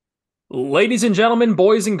Ladies and gentlemen,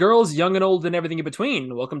 boys and girls, young and old, and everything in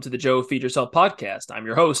between, welcome to the Joe Feed Yourself podcast. I'm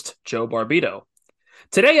your host, Joe Barbito.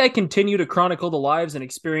 Today, I continue to chronicle the lives and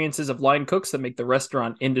experiences of line cooks that make the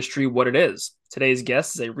restaurant industry what it is. Today's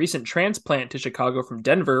guest is a recent transplant to Chicago from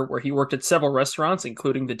Denver, where he worked at several restaurants,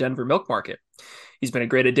 including the Denver Milk Market. He's been a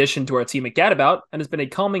great addition to our team at Gadabout and has been a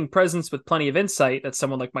calming presence with plenty of insight that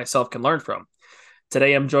someone like myself can learn from.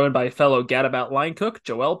 Today, I'm joined by fellow Gadabout line cook,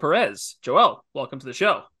 Joel Perez. Joel, welcome to the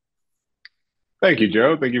show. Thank you,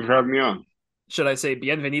 Joe. Thank you for having me on. Should I say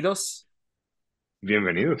bienvenidos?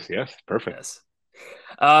 Bienvenidos. Yes, perfect.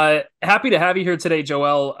 Yes. Happy to have you here today,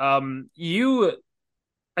 Joel.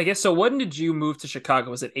 I guess so. When did you move to Chicago?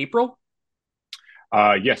 Was it April?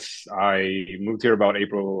 Yes, I moved here about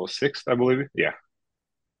April 6th, I believe. Yeah.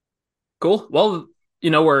 Cool. Well,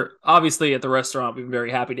 we're obviously at the restaurant. We've been very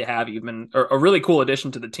happy to have you. You've been a really cool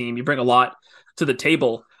addition to the team. You bring a lot to the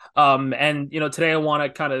table. And today I want to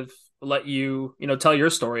kind of let you, tell your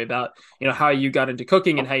story about, how you got into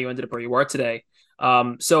cooking and how you ended up where you are today.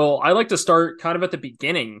 So I like to start kind of at the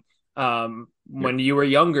beginning. Yeah. When you were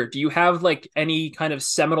younger, do you have like any kind of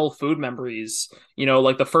seminal food memories?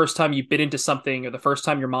 Like the first time you bit into something or the first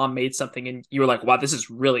time your mom made something and you were like, wow, this is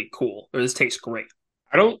really cool, or this tastes great.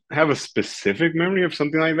 I don't have a specific memory of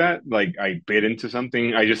something like that. Like I bit into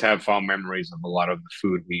something. I just have fond memories of a lot of the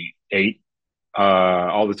food we ate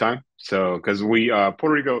all the time. So, because Puerto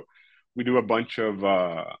Rico, we do a bunch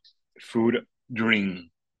of food during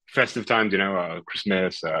festive times,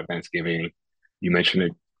 Christmas, Thanksgiving. You mentioned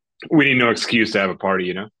it. We need no excuse to have a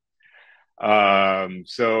party.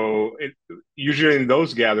 So usually in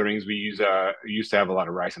those gatherings, used to have a lot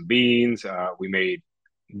of rice and beans. We made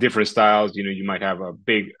different styles. You might have a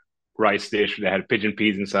big rice dish that had pigeon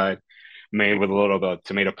peas inside, made with a little of the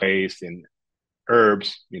tomato paste and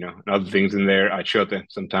herbs, and other things in there. Achote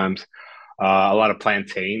sometimes. A lot of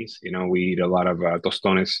plantains. We eat a lot of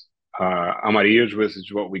tostones. Amarillos, which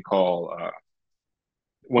is what we call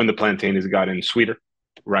when the plantain has gotten sweeter,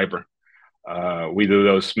 riper. We do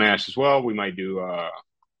those smashed as well. We might do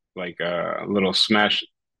like a little smash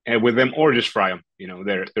with them, or just fry them.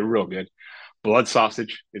 They're real good. Blood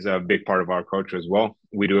sausage is a big part of our culture as well.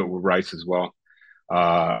 We do it with rice as well.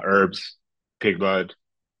 Herbs, pig blood,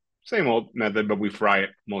 same old method, but we fry it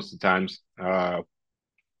most of the times.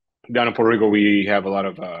 Down in Puerto Rico, we have a lot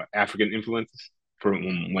of African influences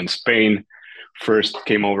from when Spain first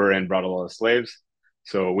came over and brought a lot of slaves.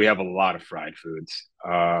 So we have a lot of fried foods.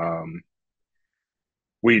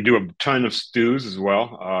 We do a ton of stews as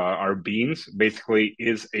well. Our beans basically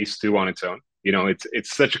is a stew on its own.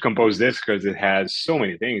 It's such a composed dish because it has so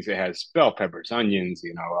many things. It has bell peppers, onions,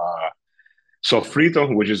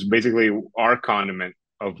 sofrito, which is basically our condiment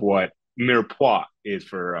of what mirepoix is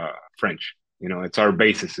for French. It's our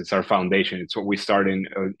basis, it's our foundation, it's what we start in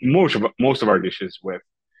most of our dishes with.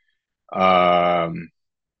 Um,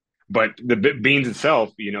 but the beans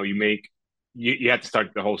itself, you have to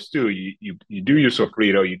start the whole stew. You do your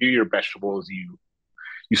sofrito, you do your vegetables, you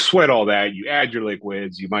sweat all that, you add your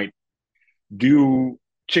liquids, you might do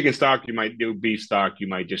chicken stock, you might do beef stock, you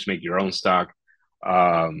might just make your own stock.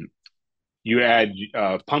 Um, you add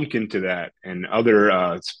pumpkin to that and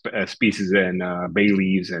other species and bay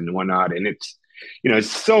leaves and whatnot, and it's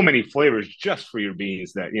so many flavors just for your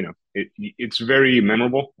beans that it's very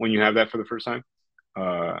memorable when you have that for the first time.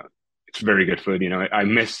 Uh, it's very good food. I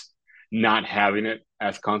miss not having it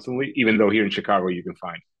as constantly, even though here in Chicago you can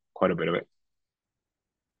find quite a bit of it.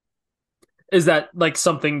 Is that like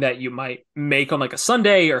something that you might make on like a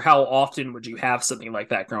Sunday, or how often would you have something like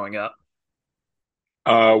that growing up?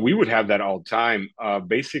 We would have that all the time.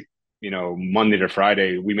 Monday to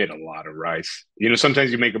Friday, we made a lot of rice.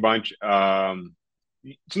 Sometimes you make a bunch.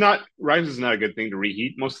 It's not rice is not a good thing to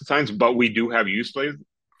reheat most of the times, but we do have use plays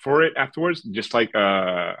for it afterwards, just like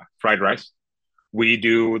fried rice. We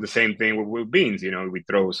do the same thing with beans. We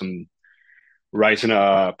throw some rice in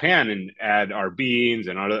a pan and add our beans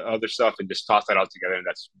and other stuff and just toss that all together. And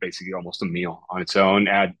that's basically almost a meal on its own.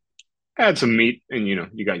 Add some meat and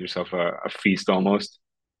you got yourself a feast almost.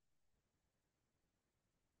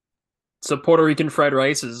 So Puerto Rican fried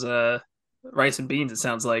rice is rice and beans, it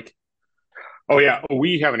sounds like. Oh yeah,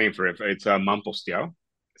 we have a name for it. It's mamposteado.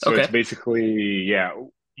 So it's Okay. basically, yeah,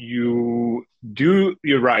 you do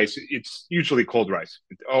your rice. It's usually cold rice.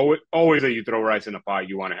 It's always that you throw rice in a pot,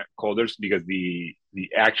 you want it colder because the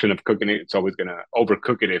action of cooking it, it's always gonna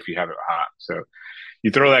overcook it if you have it hot. So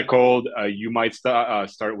you throw that cold. You might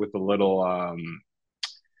start with a little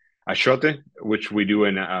achote, which we do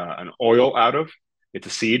an oil out of. It's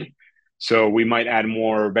a seed. So we might add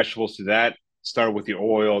more vegetables to that. Start with your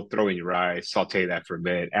oil, throw in your rice, saute that for a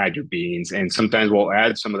bit, add your beans, and sometimes we'll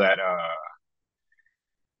add some of that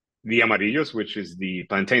the amarillos, which is the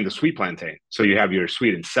plantain, the sweet plantain. So you have your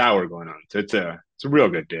sweet and sour going on. So it's a real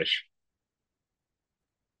good dish.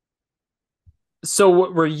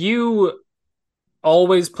 So were you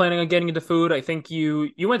always planning on getting into food? I think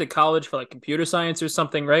you went to college for like computer science or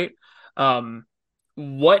something, right? Um,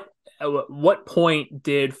 what what point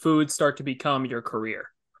did food start to become your career?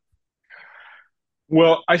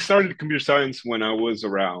 Well, I started computer science when I was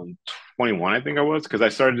around 21, I think I was, because I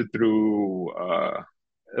started through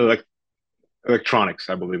elect electronics,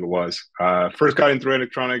 I believe it was. First got into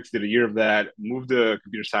electronics, did a year of that, moved to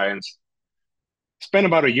computer science, spent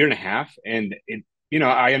about a year and a half, and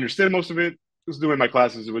I understood most of it. Was doing my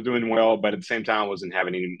classes, was doing well, but at the same time, I wasn't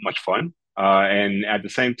having any much fun. And at the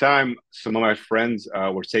same time, some of my friends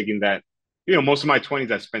were taking that. Most of my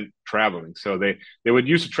 20s I spent traveling, so they would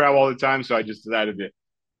used to travel all the time. So I just decided that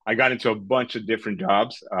I got into a bunch of different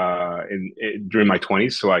jobs during my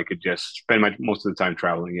 20s, so I could just spend my most of the time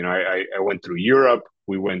traveling. I went through Europe.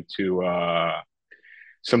 We went to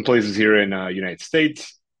some places here in United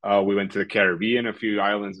States. We went to the Caribbean, a few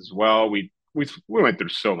islands as well. We went through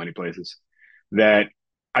so many places that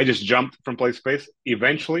I just jumped from place to place.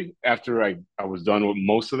 Eventually, after I was done with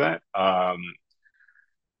most of that,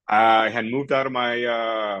 I had moved out of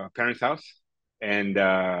my parents' house, and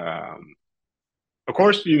of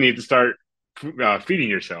course, you need to start feeding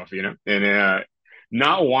yourself, and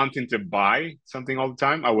not wanting to buy something all the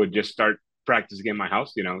time. I would just start practicing in my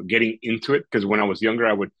house, getting into it. Because when I was younger,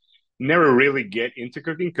 I would never really get into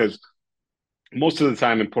cooking because most of the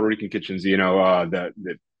time in Puerto Rican kitchens, the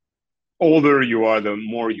older you are, the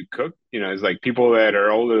more you cook. It's like people that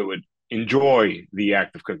are older would enjoy the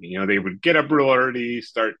act of cooking. They would get up real early,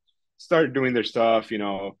 start doing their stuff.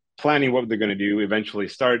 Planning what they're going to do. Eventually,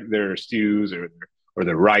 start their stews or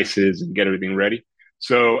their rices and get everything ready.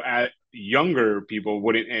 So at younger people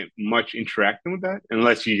wouldn't much interact with that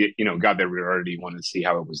unless you got there real early, wanted to see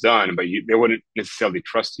how it was done, but they wouldn't necessarily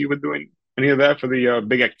trust you with doing any of that for the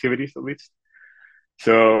big activities at least.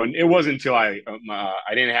 So it wasn't until I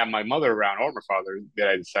didn't have my mother around or my father that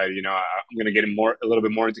I decided, I'm going to get a little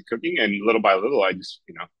bit more into cooking, and little by little, I just,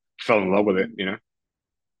 fell in love with it.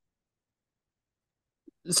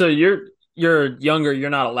 So you're younger, you're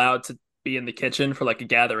not allowed to be in the kitchen for like a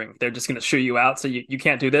gathering. They're just gonna shoo you out, so you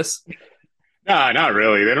can't do this. Nah, not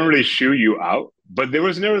really. They don't really shoo you out, but there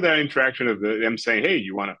was never that interaction of them saying, "Hey,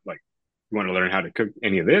 you want to learn how to cook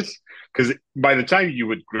any of this?" Because by the time you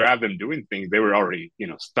would grab them doing things, they were already,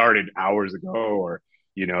 started hours ago, or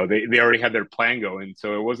they already had their plan going.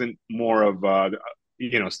 So it wasn't more of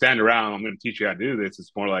stand around. I'm going to teach you how to do this.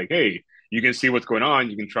 It's more like, hey, you can see what's going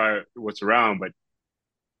on, you can try what's around, but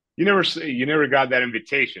you never got that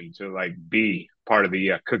invitation to like be part of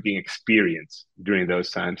the cooking experience during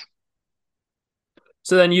those times.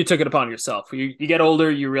 So then you took it upon yourself. You get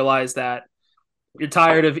older, you realize that you're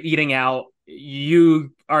tired of eating out.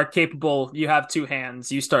 You are capable. You have two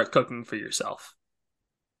hands. You start cooking for yourself.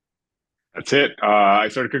 That's it. I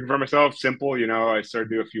started cooking for myself, simple. I started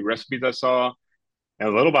doing a few recipes I saw,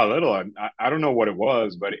 and little by little, I don't know what it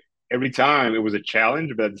was, but every time it was a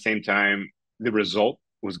challenge, but at the same time, the result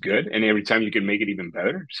was good, and every time you could make it even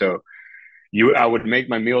better. So I would make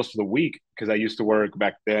my meals for the week because I used to work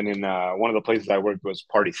back then in one of the places I worked was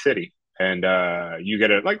Party City, and you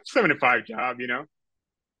get a like 7 to 5 job,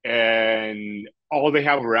 and all they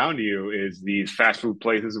have around you is these fast food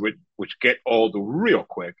places which get old real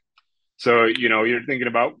quick. So, you're thinking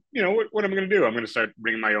about, what am I going to do? I'm going to start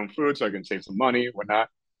bringing my own food so I can save some money, whatnot.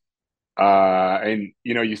 And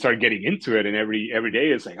you start getting into it, and every day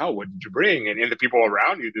it's like, oh, what did you bring? And the people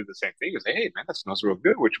around you do the same thing. You say, hey, man, that smells real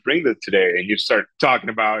good. What you bring today? And you start talking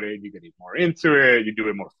about it. You get more into it. You do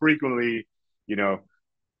it more frequently. You know,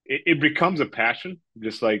 it becomes a passion,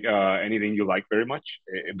 just like anything you like very much.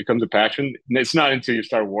 It becomes a passion. And it's not until you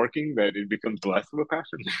start working that it becomes less of a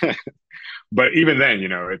passion. But even then,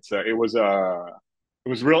 it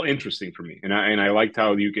was real interesting for me, and I liked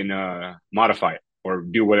how you can modify it or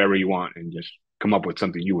do whatever you want and just come up with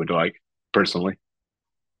something you would like personally.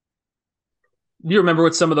 Do you remember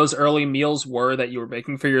what some of those early meals were that you were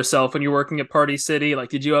making for yourself when you were working at Party City? Like,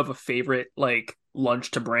 did you have a favorite like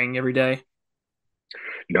lunch to bring every day?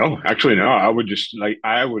 No, actually, no. I would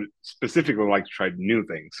specifically like to try new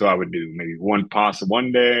things. So I would do maybe one pasta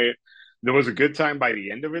one day. There was a good time by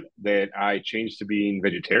the end of it that I changed to being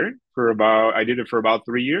vegetarian I did it for about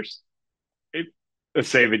 3 years. It, let's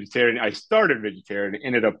say vegetarian. I started vegetarian,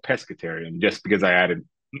 ended up pescatarian just because I added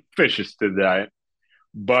fishes to the diet.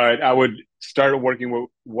 But I would start working with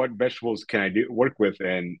what vegetables can I work with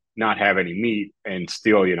and not have any meat and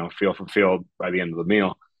still, feel fulfilled by the end of the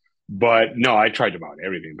meal. But no, I tried about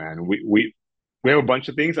everything, man. We We have a bunch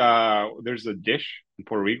of things. There's a dish in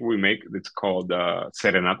Puerto Rico we make that's called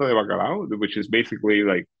serenata de bacalao, which is basically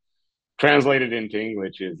like translated into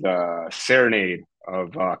English is serenade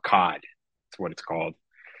of cod. That's what it's called.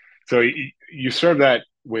 So you serve that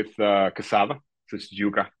with cassava. So it's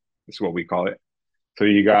yuca. That's what we call it. So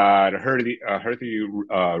you got a hearty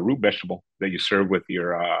root vegetable that you serve with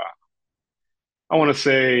your. I want to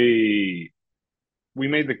say we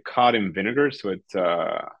made the cod in vinegar, so it's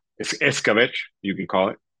escabeche, you can call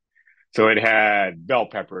it. So it had bell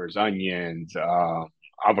peppers, onions,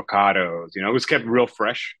 avocados. It was kept real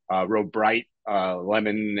fresh, real bright,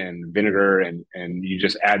 lemon and vinegar, and you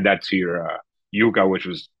just add that to your yuca, which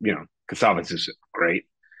was cassava is just great.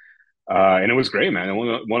 And it was great, man. And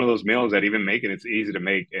one of those meals that even make it, it's easy to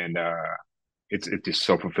make, and it's just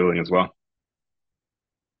so fulfilling as well.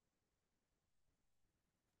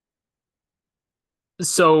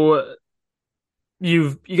 So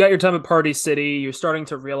you got your time at Party City. You're starting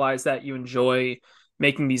to realize that you enjoy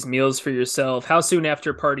making these meals for yourself. How soon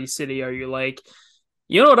after Party City are you like,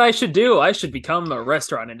 you know what I should do? I should become a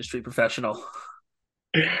restaurant industry professional.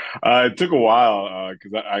 It took a while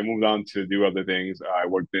because I moved on to do other things. I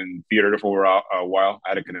worked in theater for a while. I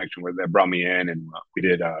had a connection with that brought me in, and we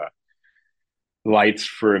did lights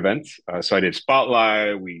for events. So I did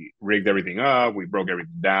spotlight. We rigged everything up. We broke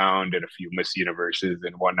everything down. Did a few Miss Universes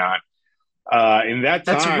and whatnot. In that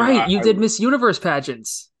That's time, right. You did Miss Universe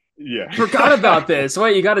pageants. yeah. Forgot about this.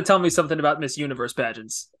 Wait, you got to tell me something about Miss Universe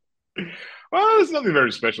pageants. Well, there's nothing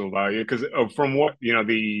very special about it because from what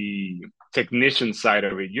the technician side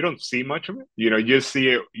of it, you don't see much of it. You just see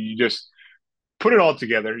it. You just put it all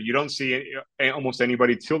together. You don't see almost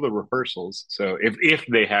anybody till the rehearsals. So if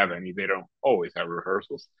they have any, they don't always have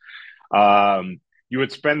rehearsals. You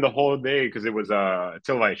would spend the whole day because it was a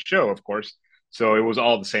televised show, of course. So it was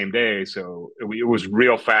all the same day. So it was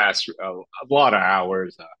real fast, a lot of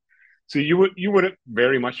hours. So you would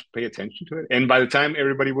very much pay attention to it. And by the time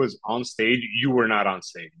everybody was on stage, you were not on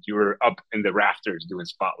stage. You were up in the rafters doing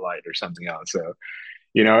spotlight or something else. So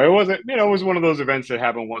it wasn't. It was one of those events that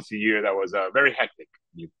happened once a year that was very hectic,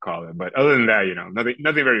 you could call it. But other than that,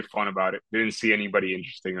 nothing very fun about it. Didn't see anybody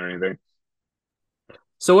interesting or anything.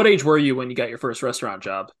 So, what age were you when you got your first restaurant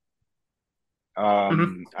job?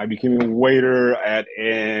 Mm-hmm. I became a waiter at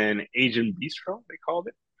an Asian Bistro, they called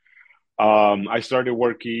it. I started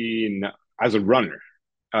working as a runner.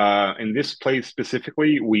 In this place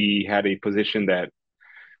specifically, we had a position that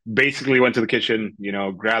basically went to the kitchen,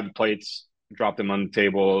 grabbed the plates, dropped them on the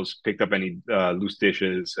tables, picked up any loose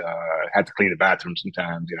dishes, had to clean the bathroom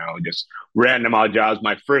sometimes, just random odd jobs.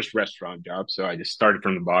 My first restaurant job. So I just started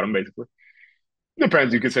from the bottom, basically.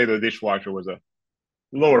 Depends. You could say the dishwasher was a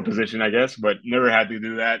lower position, I guess, but never had to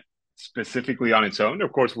do that specifically on its own.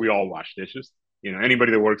 Of course, we all wash dishes.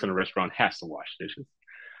 Anybody that works in a restaurant has to wash dishes.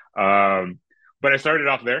 Um, but I started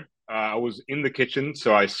off there. I was in the kitchen,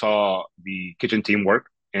 so I saw the kitchen team work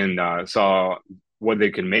and saw what they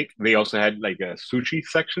can make. They also had like a sushi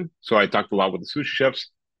section, so I talked a lot with the sushi chefs.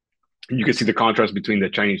 You can see the contrast between the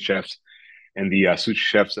Chinese chefs and the sushi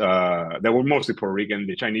chefs that were mostly Puerto Rican.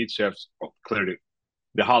 The Chinese chefs, well, clearly,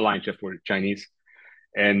 the hotline chefs were Chinese,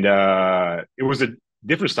 and it was a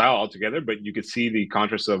different style altogether. But you could see the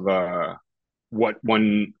contrast of what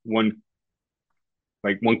one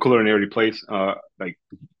culinary place like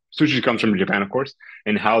sushi comes from Japan, of course,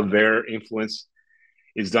 and how their influence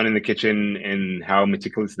is done in the kitchen and how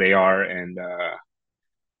meticulous they are, and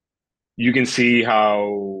you can see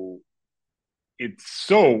how it's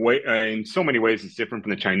in so many ways it's different from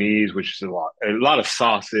the Chinese, which is a lot of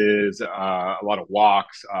sauces, a lot of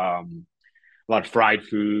woks, a lot of fried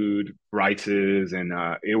food, rices, and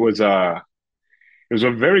it was a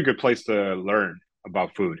very good place to learn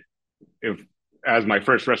about food. If as my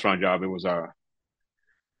first restaurant job, it was a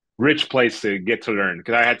rich place to get to learn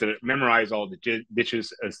because I had to memorize all the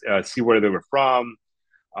dishes, see where they were from,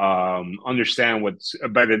 understand what.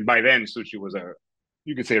 By then, sushi was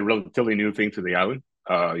you could say a relatively new thing to the island.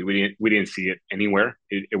 We didn't see it anywhere.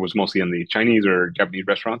 It was mostly in the Chinese or Japanese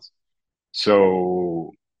restaurants.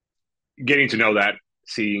 So getting to know that,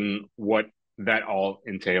 seeing what that all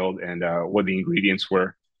entailed, and what the ingredients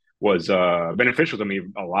were was beneficial to me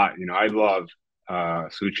a lot. I love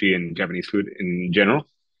sushi and Japanese food in general.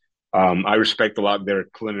 I respect a lot their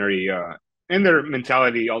culinary and their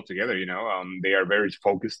mentality altogether. They are very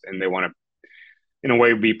focused and they want to, in a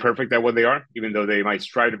way, be perfect at what they are, even though they might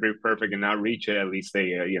strive to be perfect and not reach it. At least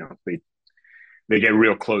they get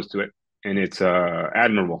real close to it, and it's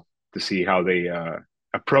admirable to see how they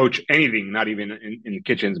approach anything, not even in the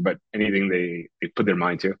kitchens, but anything they put their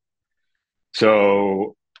mind to.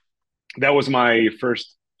 So that was my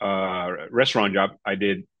first restaurant job I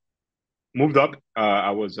did, moved up.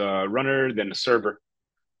 I was a runner, then a server.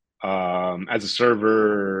 As a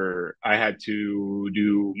server, I had to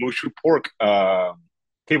do mushu pork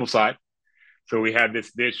tableside. So we had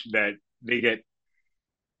this dish that they get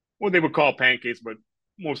what they would call pancakes, but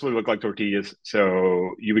mostly look like tortillas.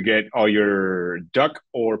 So you would get all your duck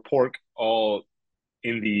or pork all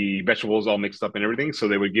in the vegetables all mixed up and everything. So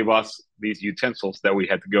they would give us these utensils that we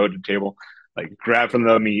had to go to the table, like grab from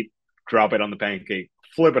the meat, drop it on the pancake,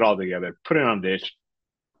 flip it all together, put it on a dish,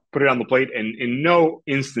 put it on the plate, and in no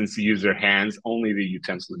instance use their hands, only the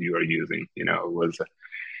utensils you are using. It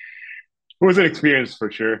was an experience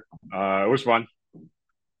for sure. It was fun.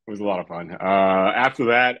 It was a lot of fun. After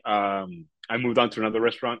that, I moved on to another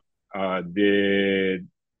restaurant. Did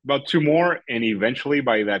about two more, and eventually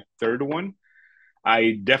by that third one,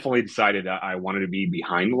 I definitely decided that I wanted to be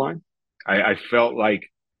behind the line. I felt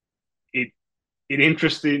like it it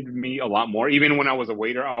interested me a lot more. Even when I was a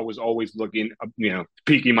waiter, I was always looking,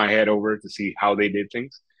 peeking my head over to see how they did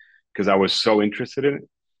things because I was so interested in it.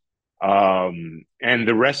 And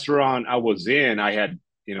the restaurant I was in, I had,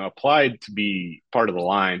 applied to be part of the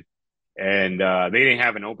line, and they didn't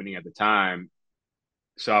have an opening at the time.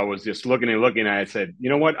 So I was just looking and looking. And I said, you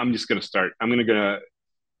know what? I'm just gonna start. I'm gonna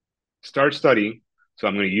start studying. So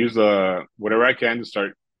I'm gonna use whatever I can to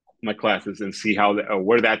start my classes and see how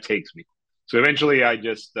where that takes me. So eventually, I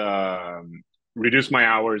just reduced my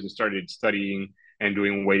hours and started studying and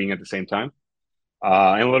doing waiting at the same time.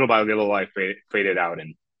 And little by little, I faded out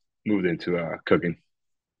and moved into cooking.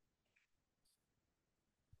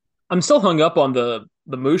 I'm still hung up on the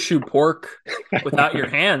mushu pork without your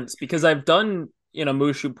hands because I've done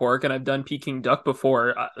mushu pork and I've done Peking duck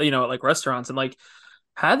before, at like restaurants, and like,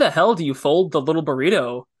 how the hell do you fold the little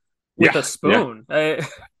burrito with Yeah, a yeah. spoon?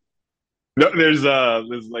 No, there's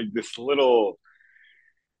like this little,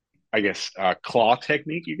 I guess, claw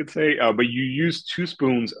technique you could say, but you use two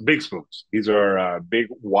spoons, big spoons. These are big,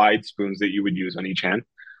 wide spoons that you would use on each hand.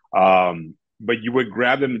 But you would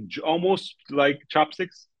grab them almost like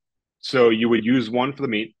chopsticks. So you would use one for the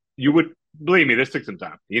meat. You would believe me, this took some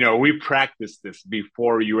time. We practiced this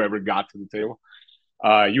before you ever got to the table.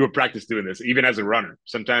 You would practice doing this even as a runner.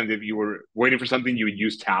 Sometimes if you were waiting for something, you would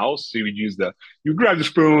use towels. So you grab the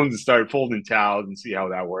spoons and start folding towels and see how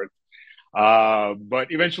that worked. But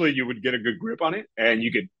eventually you would get a good grip on it and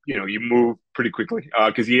you could, you move pretty quickly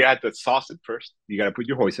because you had to sauce it first. You got to put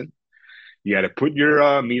your hoisin. You got to put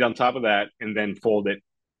your meat on top of that and then fold it.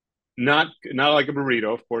 Not like a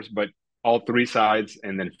burrito, of course, but all three sides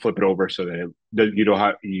and then flip it over so that you don't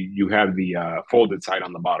have you have the folded side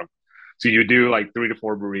on the bottom. So you do like three to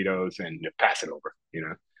four burritos and pass it over.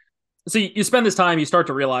 So you spend this time, you start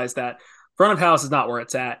to realize that front of house is not where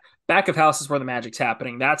it's at. Back of house is where the magic's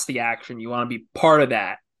happening. That's the action. You want to be part of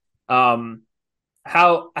that. Um,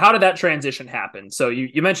 how did that transition happen? So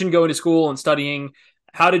you mentioned going to school and studying.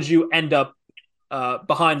 How did you end up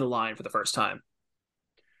behind the line for the first time?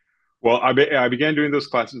 Well, I began doing those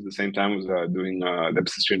classes at the same time as doing the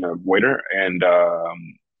position of waiter, and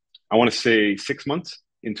I want to say 6 months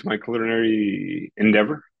into my culinary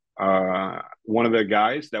endeavor, one of the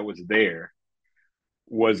guys that was there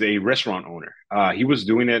was a restaurant owner. He was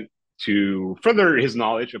doing it to further his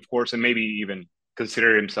knowledge, of course, and maybe even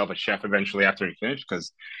consider himself a chef eventually after he finished,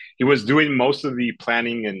 because he was doing most of the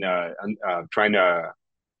planning and trying to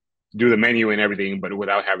do the menu and everything, but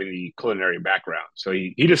without having the culinary background. So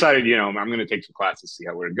he decided, I'm going to take some classes, see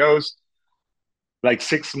how where it goes. Like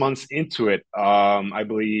 6 months into it, I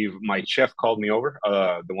believe my chef called me over,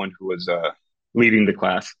 the one who was leading the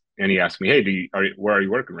class, and he asked me, "Hey, where are you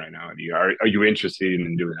working right now? Are you interested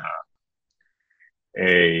in doing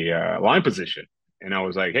a line position?" And I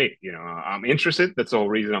was like, "Hey, I'm interested. That's the whole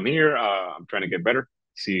reason I'm here. I'm trying to get better,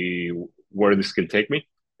 see where this can take me.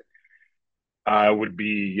 I would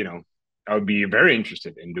be, I would be very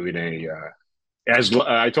interested in doing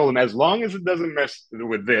I told him, as long as it doesn't mess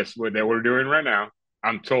with what that we're doing right now,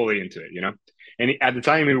 I'm totally into it. And at the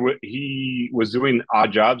time, he was doing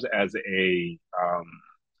odd jobs as a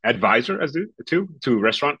advisor to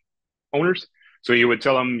restaurant owners. So he would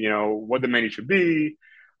tell them, what the menu should be,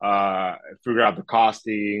 figure out the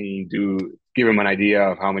costing, give them an idea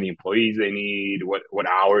of how many employees they need, what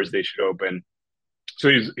hours they should open. So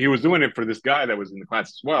he was doing it for this guy that was in the class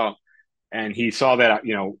as well, and he saw that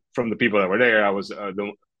from the people that were there, I was one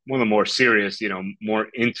of the more serious, more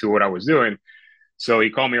into what I was doing. So he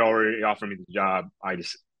called me over, he offered me the job. I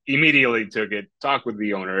just immediately took it, talked with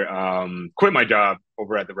the owner, quit my job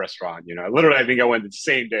over at the restaurant. Literally, I think I went the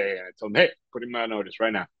same day and I told him, "Hey, put in my notice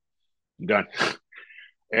right now. I'm done."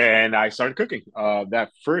 And I started cooking. That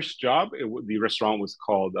first job, the restaurant was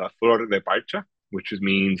called Flor de Parcha, which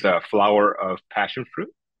means flower of passion fruit.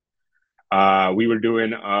 We were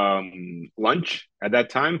doing lunch at that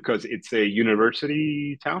time because it's a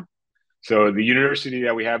university town. So the university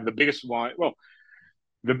that we have, the biggest one, well,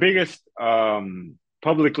 the biggest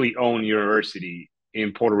publicly owned university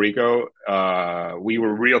in Puerto Rico, we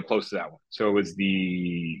were real close to that one. So it was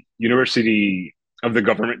the university of the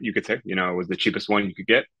government, you could say. It was the cheapest one you could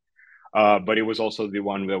get. But it was also the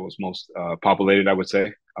one that was most populated, I would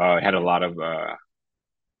say. It had a lot of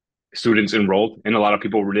students enrolled, and a lot of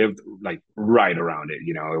people lived like right around it.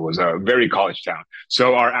 It was a very college town.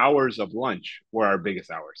 So our hours of lunch were our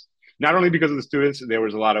biggest hours. Not only because of the students, there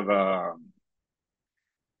was a lot of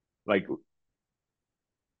like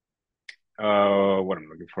what I'm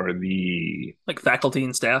looking for, the Like faculty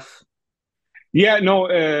and staff. yeah, no,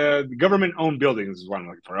 the government owned buildings is what I'm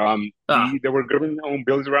looking for. Ah, There were government owned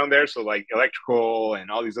buildings around there, so like electrical and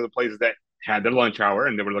all these other places that had their lunch hour,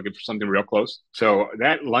 and they were looking for something real close. So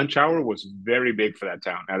that lunch hour was very big for that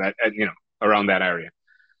town, around that area.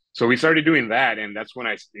 So we started doing that, and that's when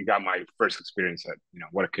I got my first experience at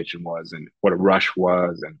what a kitchen was and what a rush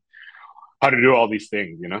was and how to do all these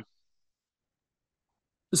things.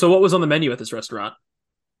 so what was on the menu at this restaurant?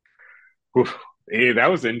 Oof. That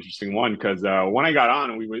was an interesting one because when I got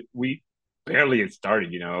on, we barely had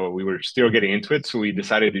started. We were still getting into it, so we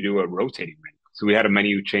decided to do a rotating menu. So we had a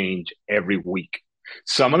menu change every week.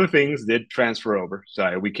 Some of the things did transfer over,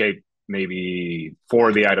 so we kept maybe four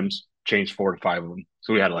of the items, changed four to five of them.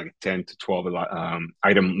 So we had like a 10 to 12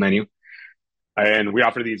 item menu, and we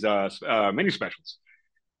offer these menu specials.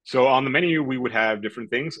 So on the menu, we would have different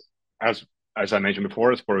things. As as I mentioned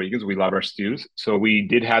before, as Puerto Ricans, we love our stews. So we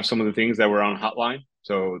did have some of the things that were on hotline.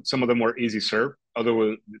 So some of them were easy serve.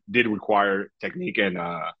 Other did require technique and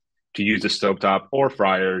to use the stovetop or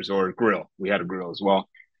fryers or grill. We had a grill as well.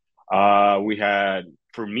 We had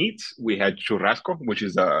for meats, we had churrasco, which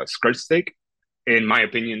is a skirt steak. In my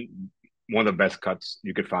opinion, one of the best cuts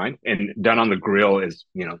you could find, and done on the grill is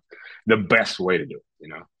the best way to do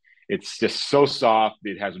it. It's just so soft.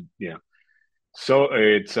 It has so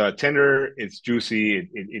it's tender, it's juicy.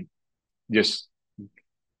 It just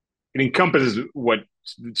it encompasses what's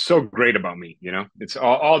so great about me. It's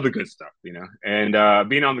all the good stuff. And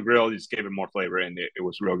being on the grill just gave it more flavor, and it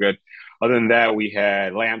was real good. Other than that, we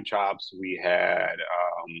had lamb chops, we had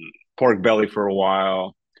pork belly for a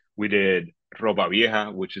while. We did ropa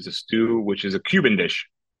vieja, which is a stew, which is a Cuban dish.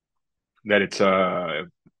 That it's a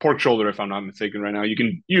pork shoulder, if I'm not mistaken. Right now, you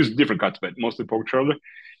can use different cuts, but mostly pork shoulder,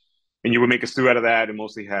 and you would make a stew out of that. It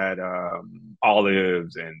mostly had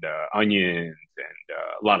olives and onions and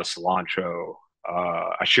a lot of cilantro,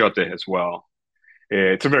 achiote as well.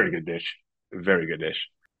 It's a very good dish, very good dish.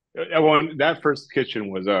 That first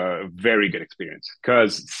kitchen was a very good experience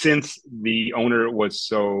because since the owner was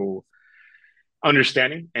so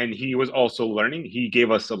understanding and he was also learning, he gave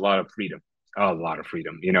us a lot of freedom, a lot of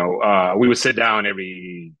freedom. We would sit down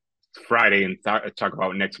every Friday and talk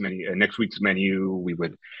about next week's menu. We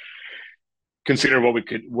would consider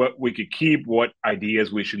what we could keep, what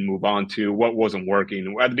ideas we should move on to, what wasn't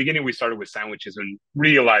working. At the beginning, we started with sandwiches and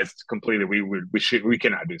realized completely we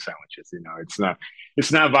cannot do sandwiches.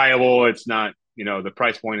 It's not viable. It's not the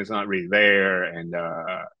price point is not really there, and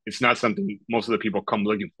it's not something most of the people come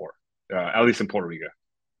looking for, at least in Puerto Rico.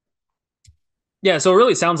 Yeah, so it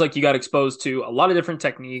really sounds like you got exposed to a lot of different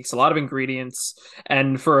techniques, a lot of ingredients,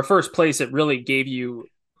 and for a first place, it really gave you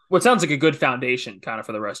what sounds like a good foundation kind of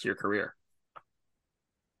for the rest of your career.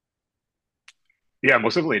 Yeah,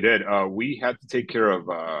 most definitely did. We had to take care of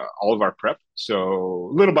all of our prep.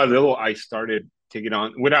 So little by little, I started taking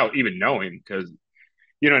on without even knowing because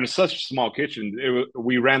in such a small kitchen,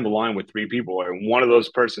 we ran the line with three people, and one of those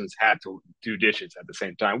persons had to do dishes at the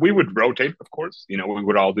same time. We would rotate, of course. We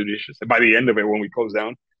would all do dishes. And by the end of it, when we closed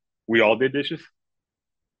down, we all did dishes.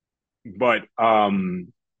 But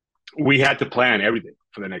we had to plan everything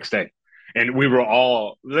for the next day. And we were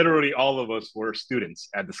literally all of us were students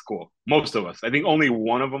at the school. Most of us. I think only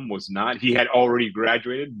one of them was not. He had already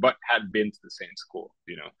graduated, but had been to the same school.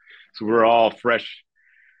 So we were all fresh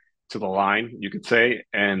to the line, you could say.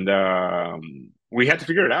 And we had to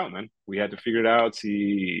figure it out, man. We had to figure it out,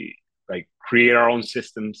 see, like, create our own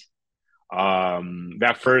systems.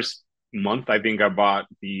 That first month, I think I bought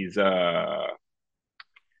these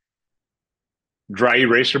dry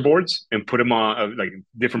eraser boards and put them on like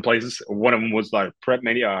different places. One of them was like prep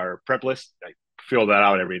menu or prep list. Like fill that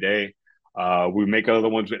out every day. We make other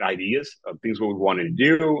ones with ideas of things what we wanted to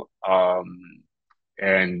do.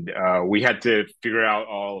 And we had to figure out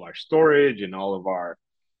all of our storage and all of our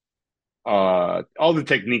all the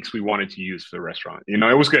techniques we wanted to use for the restaurant.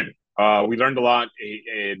 It was good. We learned a lot.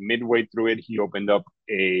 Midway through it, he opened up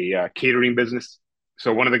a catering business.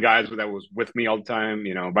 So one of the guys that was with me all the time,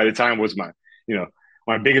 by the time was you know,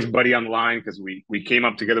 my biggest buddy on the line because we came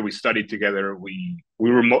up together, we studied together, we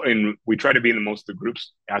were and we tried to be in the most of the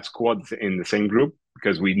groups at school in the same group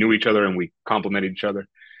because we knew each other and we complimented each other.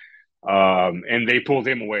 And they pulled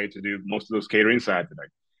him away to do most of those catering, so I had to like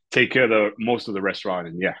take care of the most of the restaurant.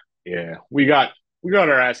 And yeah, we got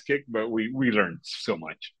our ass kicked, but we learned so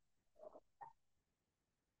much.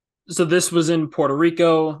 So this was in Puerto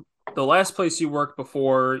Rico. The last place you worked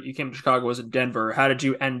before you came to Chicago was in Denver. How did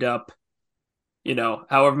you end up,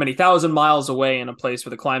 however many thousand miles away in a place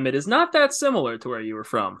where the climate is not that similar to where you were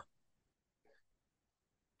from?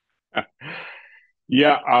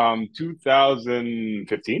 Yeah,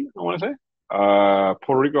 2015, I want to say.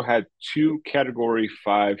 Puerto Rico had two Category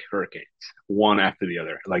 5 hurricanes, one after the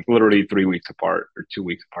other, like literally 3 weeks apart or 2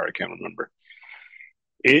 weeks apart. I can't remember.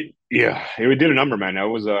 It did a number, man. It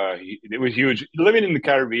was huge. Living in the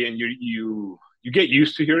Caribbean, you get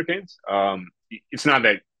used to hurricanes. It's not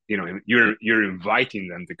that you're inviting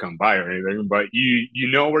them to come by or anything, but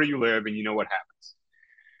you know where you live and you know what happens.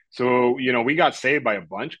 So, we got saved by a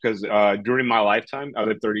bunch because during my lifetime, I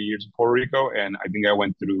lived 30 years in Puerto Rico, and I think I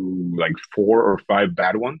went through like 4 or 5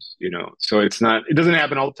 bad ones. So it doesn't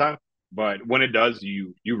happen all the time, but when it does,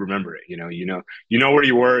 you remember it. You know where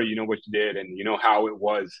you were, you know what you did, and you know how it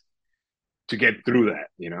was to get through that.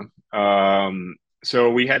 So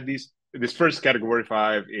we had this first Category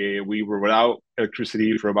 5. We were without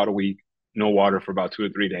electricity for about a week, no water for about 2 or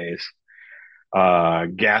 3 days.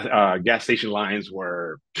 Gas station lines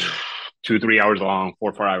were 2 3 hours long,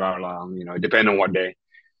 4 5 hour long, depending on what day,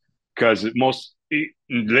 because most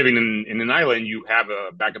living in an island, you have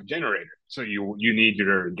a backup generator, so you need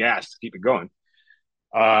your gas to keep it going.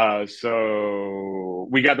 So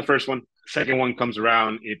we got the first one. Second one comes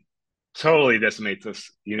around, it totally decimates us.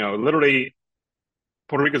 Literally,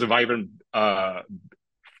 Puerto Rico is a vibrant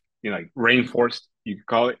like rainforest, you could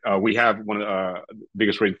call it. We have one of the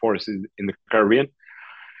biggest rainforests in the Caribbean.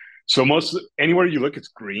 So most anywhere you look, it's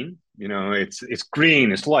green. It's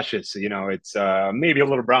green, it's luscious. It's maybe a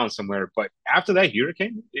little brown somewhere. But after that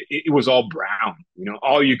hurricane, it was all brown.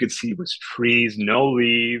 All you could see was trees, no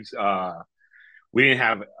leaves. We didn't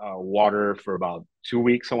have water for about 2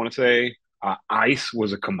 weeks, I want to say. Ice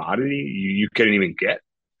was a commodity you couldn't even get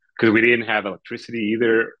because we didn't have electricity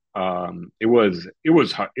either. It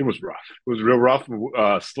was hard. It was rough. It was real rough.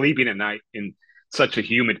 Sleeping at night in such a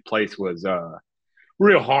humid place was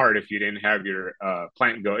real hard if you didn't have your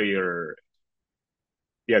plant go your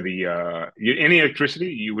yeah the any electricity.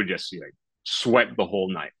 You would just like sweat the whole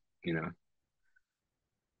night. You know.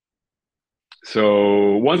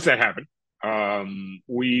 So once that happened,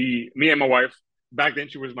 me and my wife, back then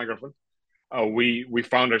she was my girlfriend. We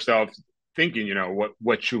found ourselves thinking,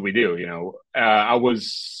 what should we do? I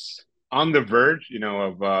was on the verge,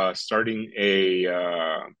 of starting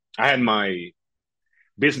I had my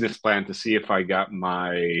business plan to see if I got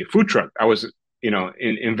my food truck. I was,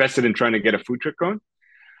 invested in trying to get a food truck going.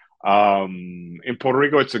 In Puerto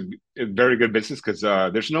Rico, it's a very good business because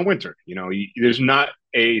there's no winter. There's not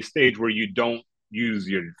a stage where you don't use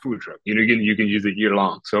your food truck. You can use it year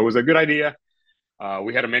long. So it was a good idea.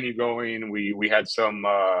 We had a menu going. We had some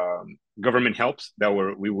government helps that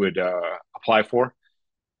we would apply for,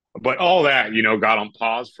 but all that got on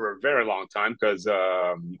pause for a very long time because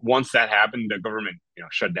once that happened, the government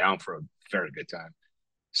shut down for a very good time.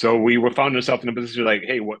 So we were found ourselves in a position like,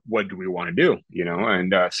 hey, what do we want to do?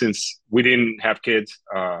 And since we didn't have kids,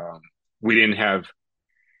 we didn't have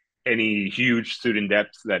any huge student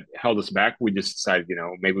debts that held us back. We just decided,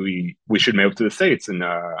 maybe we should move to the States and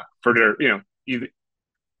further, either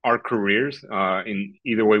our careers in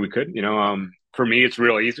either way we could. For me, it's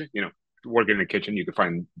real easy. Working in the kitchen, you can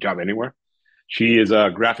find a job anywhere. She is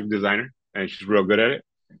a graphic designer and she's real good at it.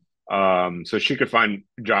 So she could find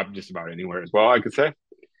a job just about anywhere as well, I could say.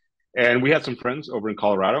 And we had some friends over in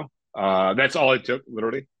Colorado. That's all it took,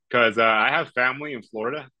 literally, because I have family in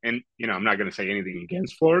Florida, and I'm not going to say anything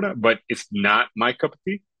against Florida, but it's not my cup of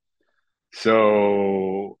tea.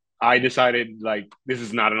 So I decided like this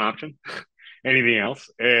is not an option. Anything else?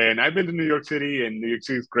 And I've been to New York City, and New York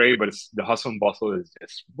City is great, but the hustle and bustle is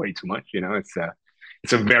just way too much.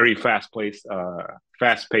 It's a very fast paced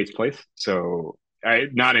place. So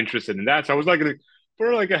I'm not interested in that. So I was like,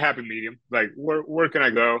 for like a happy medium, like where can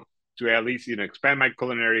I go to at least expand my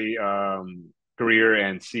culinary career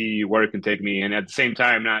and see where it can take me, and at the same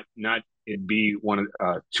time not it be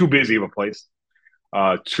too busy of a place,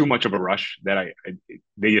 too much of a rush that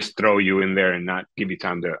they just throw you in there and not give you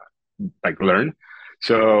time to like learn.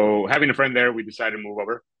 So having a friend there, we decided to move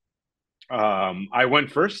over. I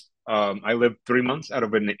went first. I lived 3 months out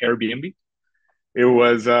of an Airbnb. It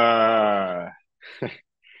was it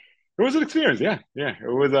was an experience. Yeah, yeah.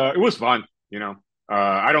 It was fun. You know,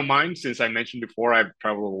 I don't mind since I mentioned before I've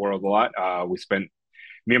traveled the world a lot. We spent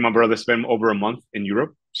me and my brother spent over a month in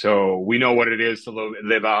Europe, so we know what it is to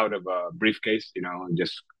live out of a briefcase. You know, and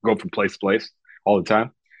just go from place to place all the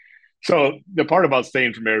time. So the part about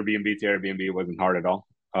staying from Airbnb to Airbnb wasn't hard at all.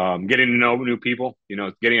 Getting to know new people, you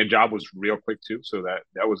know, getting a job was real quick too, so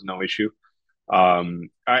that was no issue.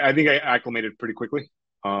 I think I acclimated pretty quickly.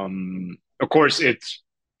 Of course, it's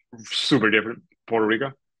super different Puerto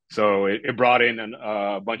Rico, so it brought in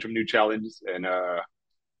a bunch of new challenges and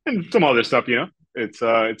some other stuff. You know, it's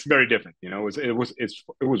very different. You know, it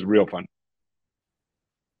was real fun.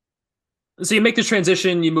 So you make the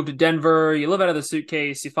transition, you move to Denver, you live out of the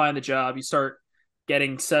suitcase, you find the job, you start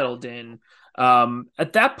getting settled in.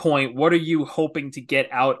 At that point, what are you hoping to get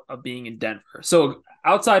out of being in Denver? So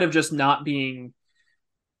outside of just not being,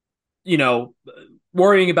 you know,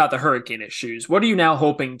 worrying about the hurricane issues, what are you now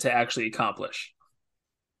hoping to actually accomplish?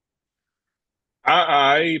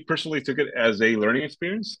 I personally took it as a learning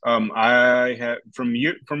experience. I had from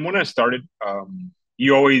when I started.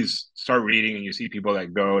 You always start reading and you see people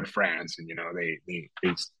that go to France and you know they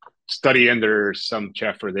study under some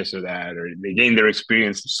chef or this or that or they gain their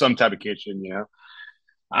experience in some type of kitchen. You know,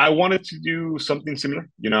 I wanted to do something similar.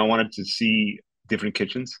 You know, I wanted to see different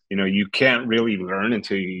kitchens. You know, you can't really learn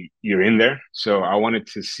until you're in there. So I wanted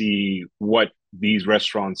to see what these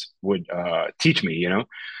restaurants would teach me. You know,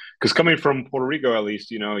 because coming from Puerto Rico, at least,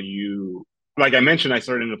 you know, you like I mentioned, I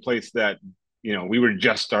started in a place that you know we were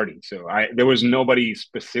just starting, so I there was nobody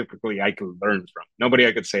specifically I could learn from. Nobody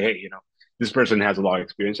I could say, hey, you know, this person has a lot of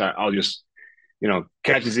experience. I'll just you know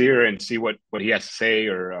catch his ear and see what he has to say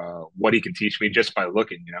or what he can teach me just by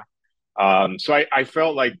looking. You know, so I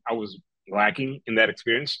felt like I was lacking in that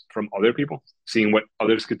experience from other people, seeing what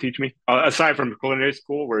others could teach me. Aside from culinary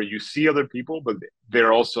school, where you see other people, but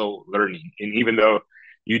they're also learning. And even though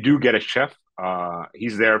you do get a chef,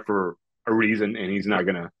 he's there for a reason, and he's not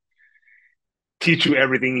gonna teach you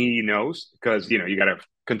everything he knows because you know you got to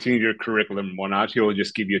continue your curriculum and whatnot. He'll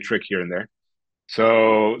just give you a trick here and there.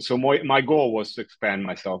 So my goal was to expand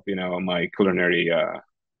myself, you know, my culinary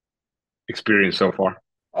experience so far.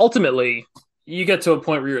 Ultimately, you get to a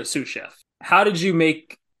point where you're a sous chef. How did you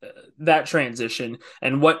make that transition,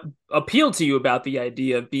 and what appealed to you about the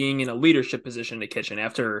idea of being in a leadership position in the kitchen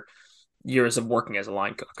after years of working as a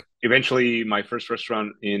line cook? Eventually, my first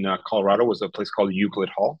restaurant in Colorado was a place called Euclid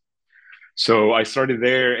Hall. So I started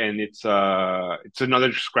there, and it's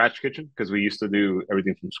another scratch kitchen because we used to do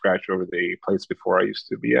everything from scratch over the place before I used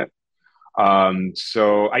to be at.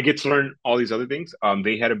 So I get to learn all these other things.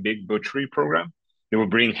 They had a big butchery program. They would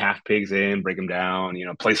bring half pigs in, break them down, you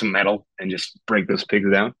know, play some metal and just break those pigs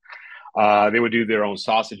down. They would do their own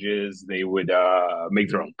sausages. They would make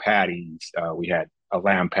their own patties. We had a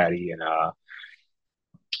lamb patty and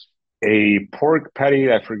a pork patty.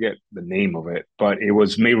 I forget the name of it, but it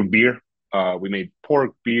was made with beer. We made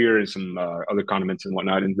pork, beer, and some other condiments and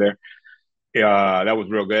whatnot in there. That was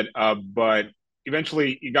real good. But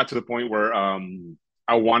eventually, it got to the point where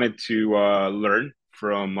I wanted to learn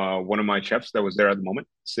from one of my chefs that was there at the moment,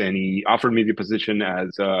 and he offered me the position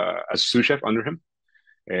as a sous chef under him,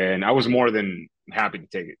 and I was more than happy to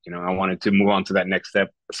take it. You know, I wanted to move on to that next step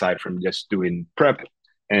aside from just doing prep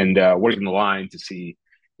and working the line to see,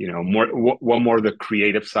 you know, more what more of the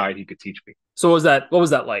creative side he could teach me. So what was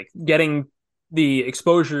that like? Getting the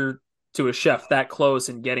exposure to a chef that close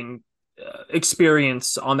and getting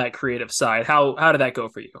experience on that creative side. How did that go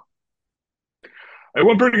for you? It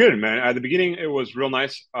went pretty good, man. At the beginning, it was real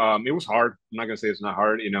nice. It was hard. I'm not gonna say it's not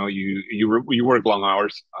hard. You know, you work long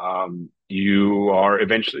hours. You are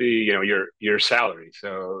eventually, you know, your salary.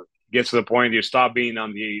 So it gets to the point you stop being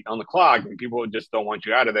on the clock, and people just don't want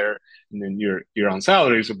you out of there. And then you're on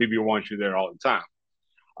salary, so people want you there all the time.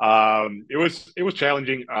 It was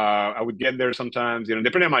challenging. I would get there sometimes, you know,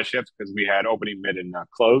 depending on my shift because we had opening, mid, and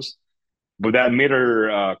close. But that mid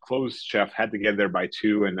or closed chef had to get there by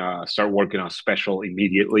 2 and start working on special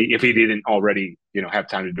immediately if he didn't already, you know, have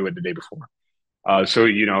time to do it the day before. So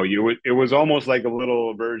you know, it was almost like a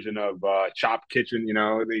little version of Chop Kitchen. You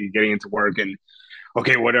know, getting into work and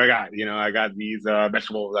okay, what do I got? You know, I got these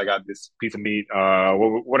vegetables, I got this piece of meat.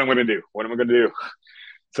 What am I going to do? What am I going to do?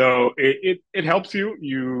 So it helps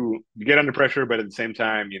you get under pressure, but at the same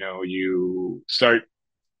time, you know, you start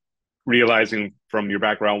realizing from your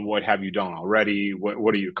background what have you done already,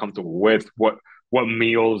 what are you comfortable with, what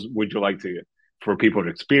meals would you like to for people to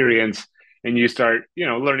experience, and you start,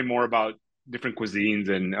 learning more about different cuisines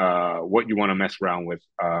and what you want to mess around with.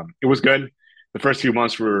 It was good. The first few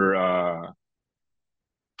months were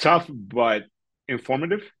tough, but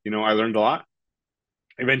informative. I learned a lot.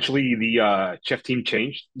 Eventually, the chef team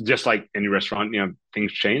changed, just like any restaurant.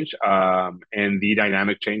 Things change, and the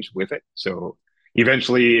dynamic changed with it. So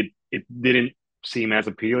eventually, it didn't seem as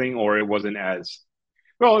appealing, or it wasn't as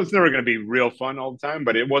well. It's never going to be real fun all the time,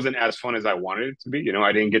 but it wasn't as fun as I wanted it to be.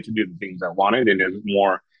 I didn't get to do the things I wanted, and it was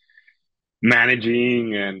more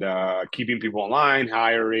managing and keeping people online,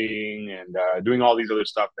 hiring, and doing all these other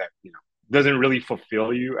stuff that doesn't really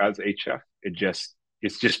fulfill you as a chef.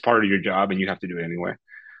 It's just part of your job, and you have to do it anyway.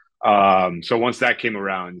 So once that came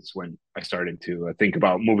around, it's when I started to think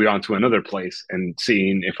about moving on to another place and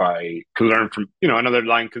seeing if I could learn from another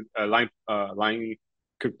line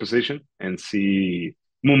cook position and see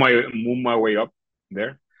move my way up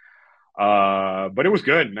there. But it was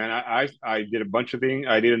good, man. I did a bunch of things.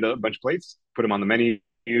 I did a bunch of plates, put them on the menu.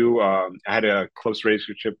 I had a close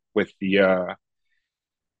relationship with the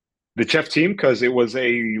chef team because it was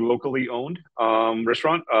a locally owned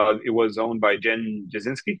restaurant. It was owned by Jen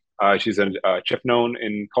Jasinski. She's a chef known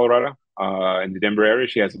in Colorado, in the Denver area.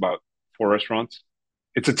 She has about 4 restaurants.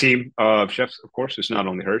 It's a team of chefs, of course. It's not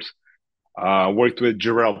only hers. Worked with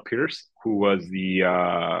Jarrell Pierce, who was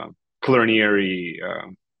the culinary.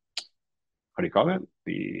 How do you call that?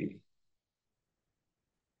 The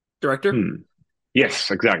Director. hmm.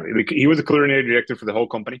 Yes, exactly. Like, he was a culinary director for the whole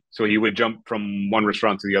company, so he would jump from one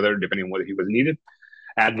restaurant to the other depending on whether he was needed.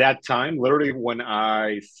 At that time, literally when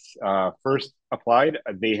I first applied,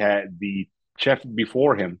 they had the chef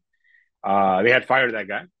before him. They had fired that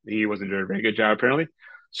guy. He wasn't doing a very good job apparently.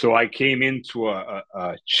 So I came into a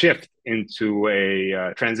shift, into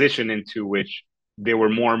a transition into which they were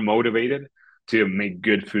more motivated to make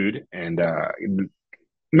good food and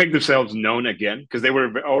make themselves known again because they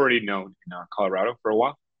were already known in Colorado for a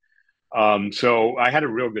while. So I had a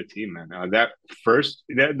real good team, man.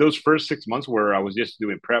 Those first 6 months where I was just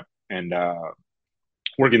doing prep and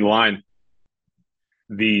working the line,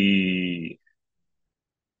 the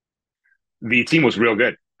the team was real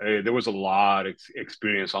good. There was a lot of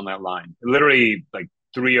experience on that line. Literally, like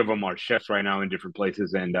three of them are chefs right now in different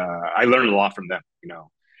places, and I learned a lot from them.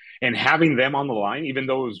 And having them on the line, even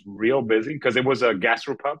though it was real busy, because it was a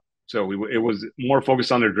gastropub, so it was more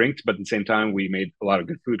focused on their drinks, but at the same time, we made a lot of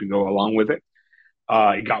good food to go along with it.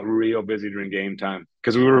 It got real busy during game time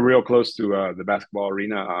because we were real close to the basketball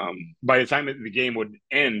arena. By the time the game would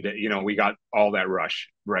end, we got all that rush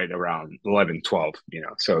right around 11, 12.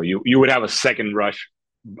 So you would have a second rush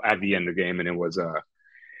at the end of the game, and it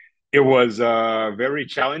was very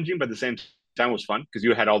challenging, but at the same time was fun because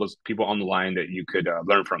you had all those people on the line that you could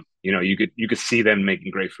learn from. You could see them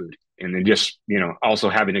making great food, and then just also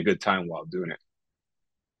having a good time while doing it.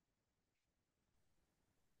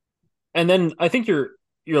 And then I think your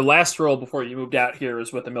last role before you moved out here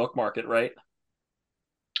was with the milk market, right?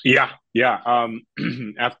 Yeah, yeah.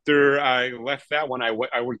 After I left that one, I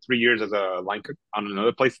worked 3 years as a line cook on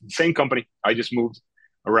another place, same company. I just moved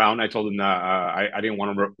around. I told them I didn't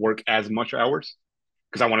want to work as much hours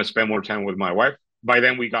because I want to spend more time with my wife. By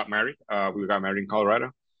then, we got married. We got married in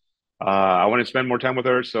Colorado. I wanted to spend more time with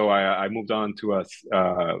her, so I moved on to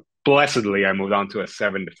blessedly, I moved on to a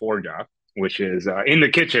 7 to 4 job, which is in the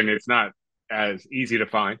kitchen. It's not as easy to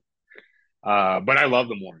find. But I love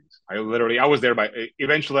the mornings. I was there by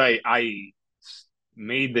eventually I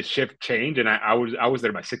made the shift change and I was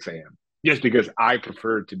there by 6 a.m. just because I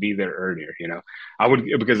preferred to be there earlier.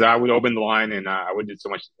 Because I would open the line and I would do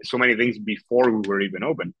so many things before we were even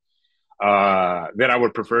open that I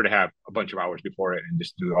would prefer to have a bunch of hours before it and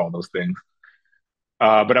just do all those things.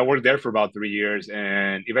 But I worked there for about 3 years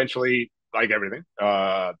and eventually, like everything,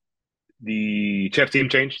 the chef team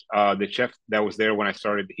changed. The chef that was there when I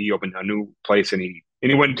started, he opened a new place and he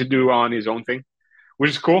went to do on his own thing,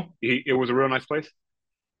 which is cool. It was a real nice place,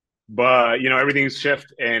 but everything's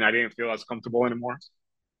shifted and I didn't feel as comfortable anymore.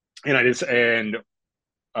 And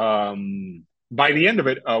by the end of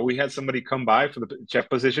it, we had somebody come by for the chef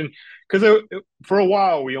position because for a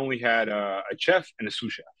while we only had a chef and a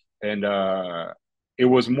sous chef, and it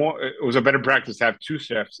was a better practice to have two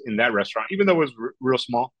chefs in that restaurant, even though it was real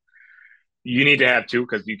small. You need to have two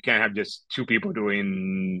because you can't have just two people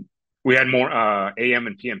doing. We had more AM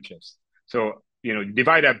and PM shifts, so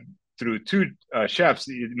divide that through two chefs.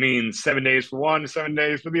 It means 7 days for one, 7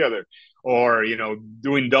 days for the other, or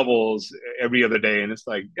doing doubles every other day, and it's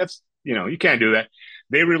like you can't do that.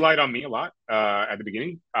 They relied on me a lot at the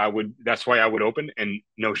beginning. That's why I would open, and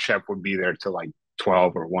no chef would be there till like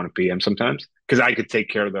 12 or 1 p.m. sometimes because I could take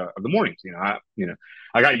care of the mornings.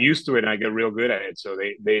 I got used to it and I get real good at it. So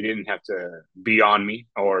they didn't have to be on me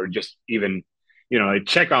or just even, like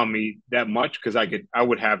check on me that much because I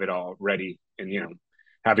would have it all ready and,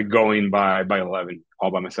 have it going by 11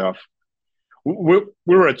 all by myself. We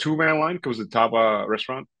were a two-man line because it was the top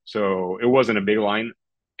restaurant. So it wasn't a big line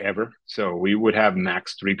ever. So we would have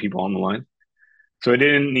max three people on the line. So it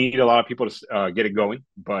didn't need a lot of people to get it going,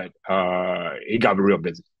 but it got real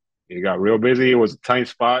busy. It got real busy. It was a tight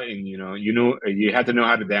spot, and you knew you had to know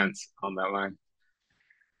how to dance on that line.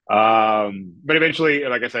 But eventually,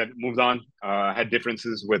 like I said, moved on. Had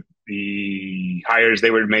differences with the hires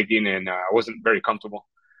they were making, and I wasn't very comfortable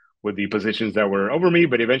with the positions that were over me.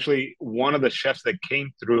 But eventually, one of the chefs that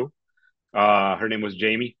came through, her name was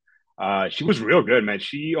Jamie. She was real good, man.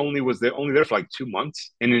 She only there for like 2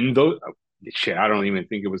 months, and in those shit, I don't even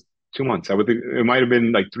think it was 2 months. I would think it might have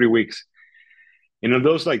been like 3 weeks. And in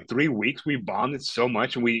those like 3 weeks, we bonded so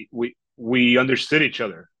much, and we understood each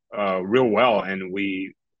other real well, and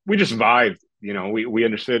we just vibed. We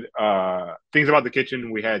understood things about the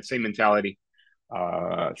kitchen. We had same mentality,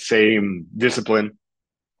 same discipline,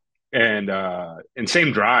 and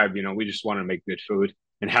same drive. We just want to make good food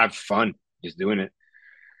and have fun just doing it.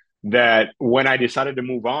 That when I decided to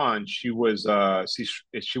move on, she was going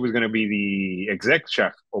to be the exec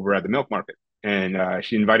chef over at the milk market, and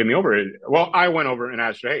she invited me over. Well, I went over and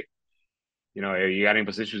asked her, "Hey, you got any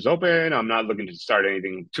positions open? I'm not looking to start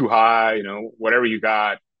anything too high. Whatever you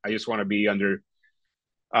got, I just want to be under.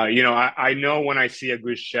 I know when I see a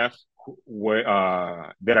good chef,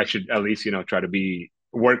 that I should at least try to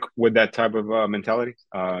work with that type of mentality.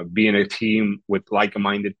 Be in a team with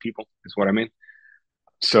like-minded people is what I mean."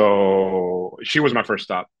 So she was my first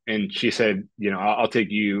stop, and she said, I'll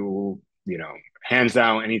take you, hands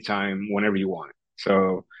down, anytime, whenever you want.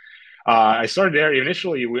 So I started there.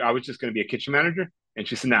 Initially, I was just going to be a kitchen manager, and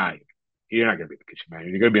she said, "Nah, you're not going to be the kitchen manager.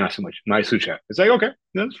 You're going to be not so much my sous chef." It's like, okay,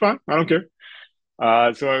 that's fine. I don't care.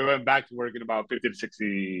 So I went back to working about 50 to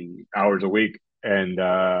 60 hours a week, and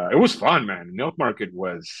it was fun, man. Milk Market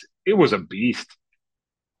was a beast.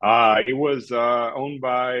 It was owned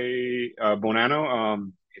by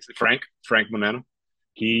Bonanno. It's Frank Bonanno.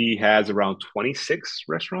 He has around 26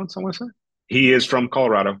 restaurants, I want to say. He is from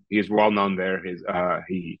Colorado. He is well known there.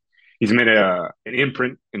 He's made an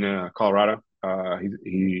imprint in Colorado.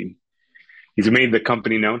 He's made the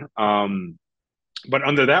company known. But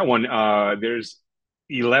under that one, there's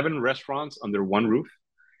 11 restaurants under one roof,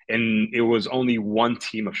 and it was only one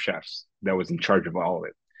team of chefs that was in charge of all of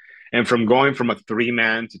it. And from going from a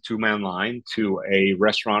 3-man to 2-man line to a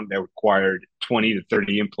restaurant that required 20 to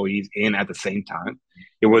 30 employees in at the same time,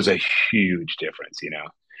 it was a huge difference.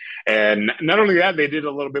 And not only that, they did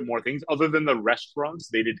a little bit more things other than the restaurants.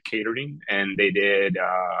 They did catering and they did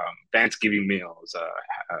Thanksgiving meals,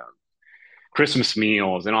 Christmas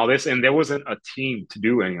meals, and all this. And there wasn't a team to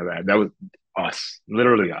do any of that. That was us,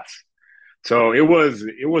 literally us. So it was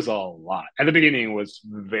a lot. At the beginning, it was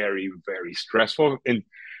very, very stressful, and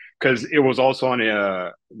because it was also on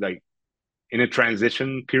in a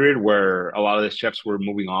transition period where a lot of the chefs were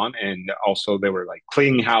moving on, and also they were like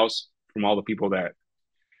cleaning house from all the people that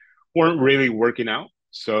weren't really working out.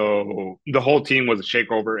 So the whole team was a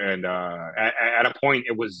shakeover, and at a point,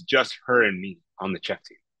 it was just her and me on the chef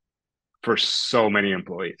team for so many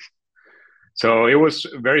employees. So it was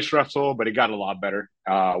very stressful, but it got a lot better.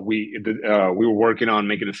 We were working on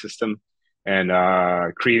making a system and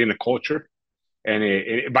creating a culture,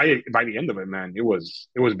 and by the end of it, man, it was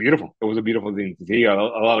beautiful. It was a beautiful thing to see. A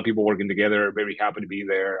lot of people working together, very happy to be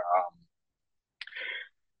there.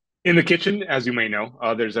 In the kitchen, as you may know,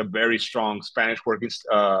 there's a very strong Spanish working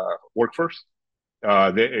workforce.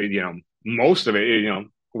 Most of it,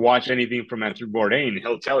 watch anything from Anthony Bourdain,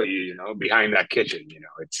 he'll tell you, behind that kitchen,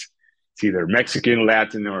 it's either Mexican,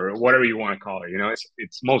 Latin, or whatever you want to call it.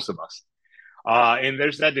 It's most of us. And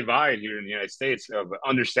there's that divide here in the United States of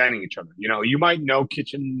understanding each other. You might know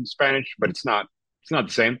kitchen Spanish, but it's not the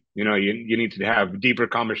same. You need to have deeper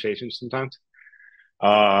conversations sometimes.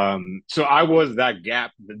 So I was that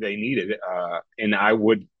gap that they needed, and I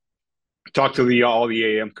would talk to all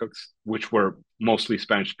the AM cooks, which were mostly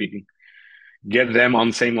Spanish speaking, get them on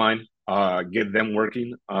the same line, get them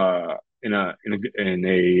working in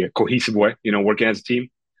a cohesive way. Working as a team,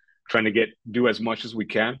 trying to do as much as we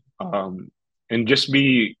can, and just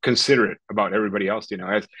be considerate about everybody else.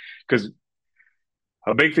 As because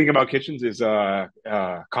a big thing about kitchens is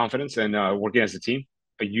confidence and working as a team.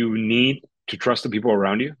 You need to trust the people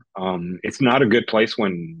around you. It's not a good place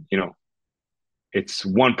when it's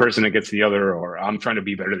one person against the other, or I'm trying to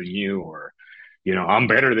be better than you, or I'm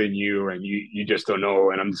better than you, and you just don't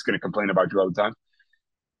know, and I'm just going to complain about you all the time.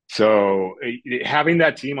 So having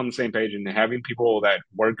that team on the same page and having people that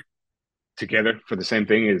work together for the same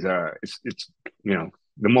thing is it's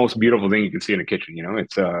the most beautiful thing you can see in a kitchen.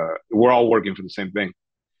 It's we're all working for the same thing,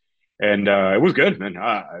 and it was good, man.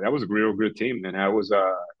 That was a real good team, and I was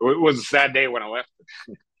it was a sad day when I left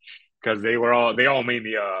because they all made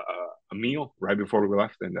me a meal right before we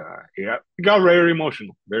left, and yeah, it got very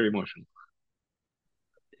emotional, very emotional.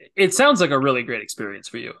 It sounds like a really great experience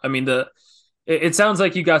for you. I mean, it sounds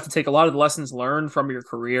like you got to take a lot of the lessons learned from your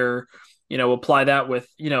career, apply that with,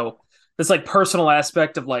 this like personal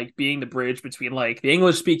aspect of like being the bridge between like the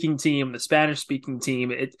English speaking team, the Spanish speaking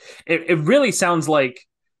team. It really sounds like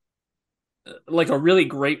a really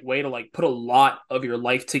great way to like put a lot of your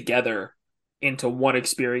life together into one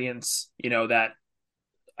experience, that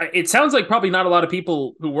it sounds like probably not a lot of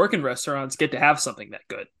people who work in restaurants get to have something that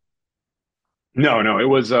good. No, it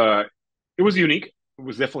was unique. It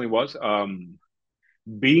was definitely was.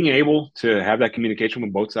 Being able to have that communication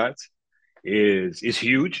with both sides is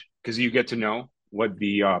huge because you get to know what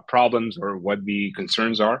the problems or what the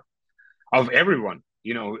concerns are of everyone.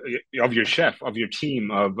 Of your chef, of your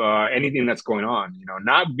team, of anything that's going on.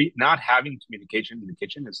 Not having communication in the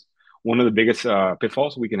kitchen is one of the biggest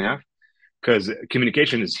pitfalls we can have because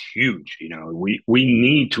communication is huge. We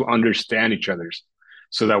need to understand each other's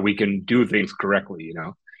so that we can do things correctly.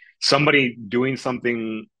 Somebody doing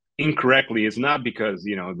something incorrectly is not because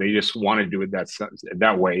they just want to do it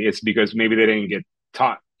that way. It's because maybe they didn't get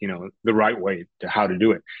taught the right way to how to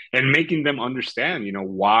do it, and making them understand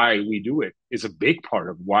why we do it is a big part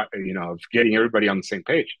of what of getting everybody on the same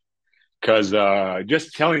page. Because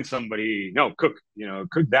just telling somebody no, cook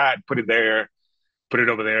that, put it there, put it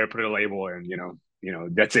over there, put a label, and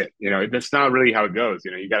that's it. That's not really how it goes.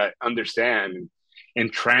 You got to understand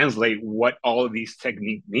and translate what all of these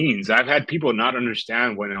technique means. I've had people not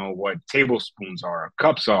understand what tablespoons are,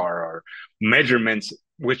 cups are, or measurements,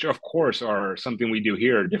 which of course are something we do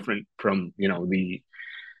here, different from the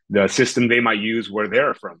system they might use where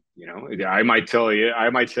they're from. I might say,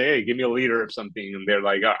 hey, give me a liter of something, and they're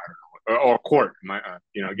like, I don't know, or a quart.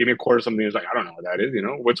 Give me a quart of something. It's like, I don't know what that is.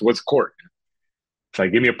 What's quart? It's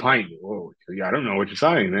like, give me a pint. Oh, yeah, I don't know what you're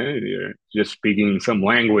saying, man. You're just speaking some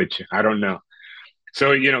language. I don't know.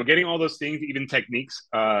 So, getting all those things, even techniques,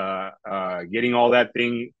 getting all that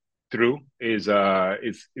thing through is a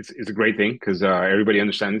great thing because everybody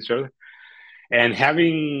understands each other. And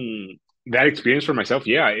having that experience for myself,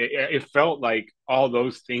 yeah, it felt like all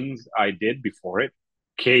those things I did before it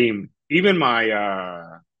came. Even my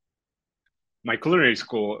culinary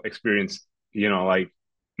school experience, like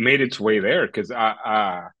made its way there because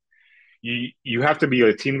you have to be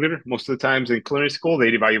a team leader most of the times in culinary school.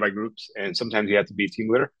 They divide you by groups, and sometimes you have to be a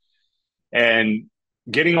team leader. And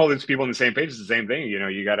getting all these people on the same page is the same thing.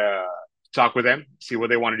 You gotta talk with them, see what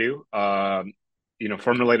they want to do.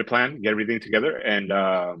 Formulate a plan, get everything together, and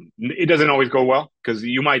it doesn't always go well because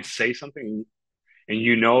you might say something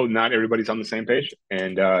and not everybody's on the same page,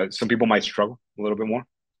 and some people might struggle a little bit more.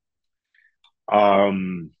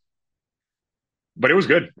 Um, but it was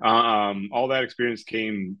good. All that experience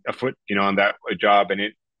came afoot, on that job, and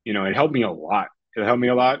it helped me a lot. It helped me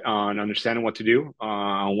a lot on understanding what to do,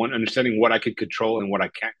 on understanding what I could control and what I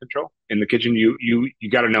can't control in the kitchen. You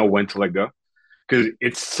got to know when to let go because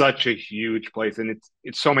it's such a huge place, and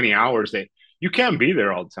it's so many hours that you can't be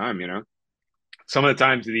there all the time. Some of the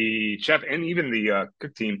times the chef and even the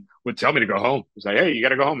cook team would tell me to go home. It's like, hey, you got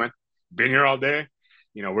to go home, man. Been here all day.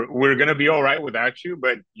 We're gonna be all right without you,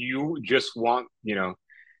 but you just want you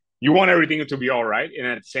want everything to be all right, and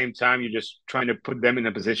at the same time, you're just trying to put them in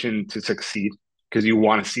a position to succeed because you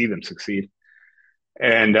want to see them succeed,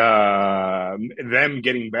 and them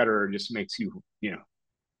getting better just makes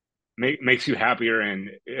makes you happier and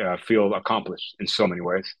feel accomplished in so many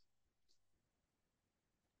ways.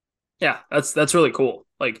 Yeah, that's really cool.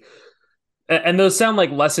 Like, and those sound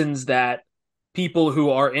like lessons that people who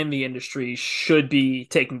are in the industry should be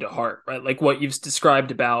taking to heart, right? Like what you've described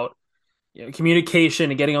about communication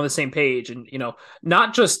and getting on the same page, and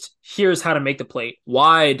not just here's how to make the plate.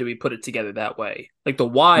 Why do we put it together that way? Like the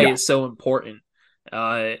why Yeah, is so important,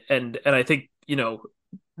 and I think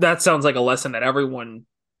that sounds like a lesson that everyone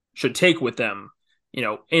should take with them,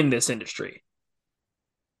 in this industry.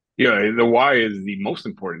 yeah. The why is the most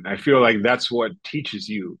important. I feel like that's what teaches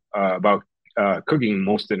you about cooking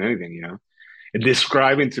most than anything.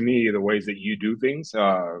 Describing to me the ways that you do things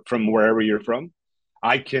from wherever you're from,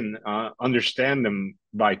 I can understand them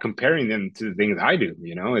by comparing them to the things I do.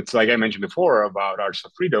 It's like I mentioned before about our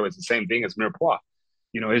sofrito. It's the same thing as mirepoix.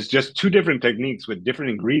 It's just two different techniques with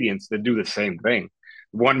different ingredients that do the same thing.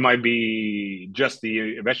 One might be just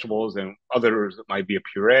the vegetables, and others might be a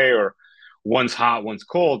puree, or one's hot, one's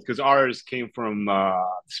cold. Because ours came from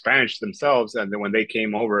Spanish themselves, and then when they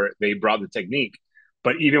came over, they brought the technique.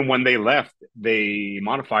 But even when they left, they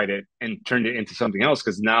modified it and turned it into something else.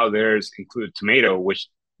 Because now there's included tomato, which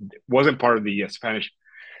wasn't part of the Spanish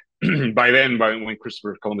by then, by when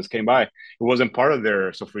Christopher Columbus came by, it wasn't part of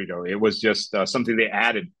their sofrito. It was just something they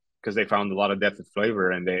added because they found a lot of depth of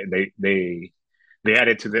flavor, and they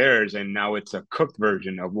added to theirs, and now it's a cooked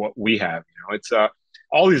version of what we have. It's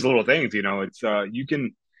all these little things. It's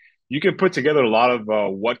you can put together a lot of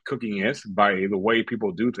what cooking is by the way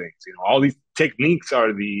people do things. All these techniques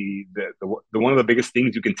are the one of the biggest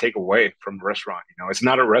things you can take away from a restaurant. It's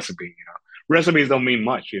not a recipe. Recipes don't mean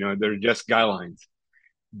much. They're just guidelines,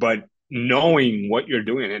 but knowing what you're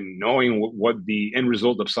doing and knowing what the end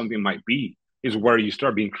result of something might be is where you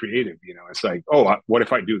start being creative. It's like, oh, what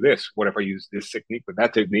if I do this? What if I use this technique with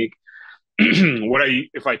that technique?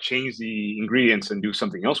 If I change the ingredients and do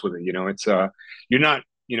something else with it? It's you're not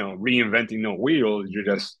reinventing no wheel. You're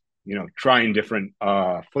just trying different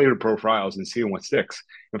flavor profiles and seeing what sticks.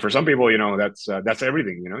 And for some people, that's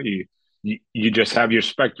everything. You just have your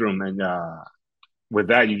spectrum, and with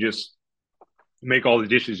that, you just make all the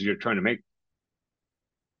dishes you're trying to make.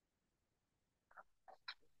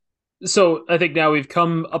 So I think now we've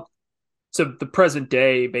come up to the present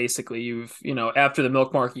day. Basically, you've after the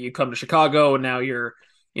milk market, you come to Chicago, and now you're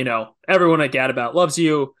everyone at Gadabout loves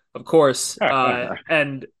you, of course.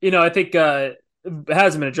 And I think it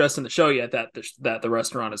hasn't been addressed in the show yet that the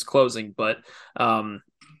restaurant is closing, but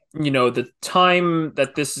the time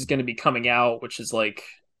that this is going to be coming out, which is like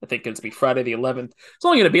I think it's be Friday the 11th. It's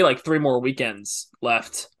only going to be like 3 more weekends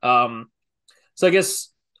left. So I guess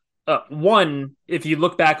one, if you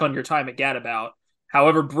look back on your time at Gadabout,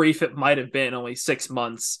 however brief it might have been, only 6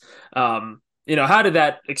 months, how did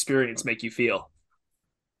that experience make you feel?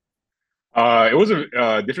 It was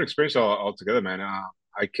a different experience altogether, man.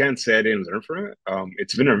 I can't say I didn't learn from it.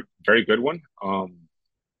 It's been a very good one.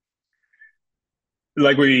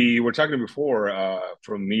 Like we were talking before,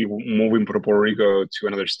 from me moving from Puerto Rico to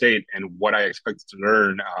another state and what I expected to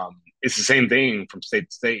learn, it's the same thing from state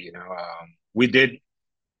to state. We did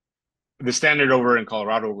the standard over in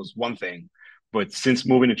Colorado was one thing, but since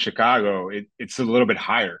moving to Chicago, it's a little bit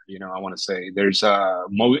higher. I want to say there's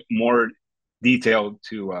more detail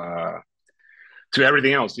to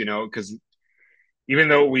everything else. Because even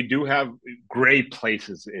though we do have great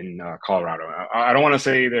places in Colorado, I don't want to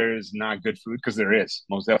say there's not good food, because there is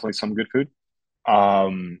most definitely some good food.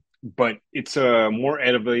 But it's a more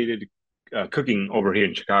elevated cooking over here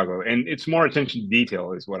in Chicago, and it's more attention to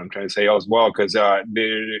detail is what I'm trying to say as well, because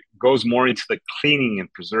it goes more into the cleaning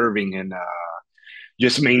and preserving and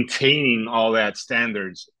just maintaining all that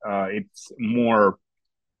standards. It's more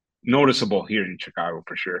noticeable here in Chicago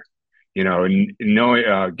for sure. And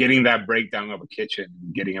knowing getting that breakdown of a kitchen,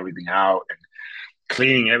 getting everything out and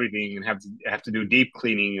cleaning everything, and have to do deep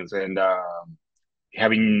cleanings, and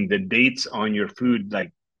having the dates on your food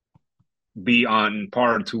like be on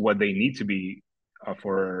par to what they need to be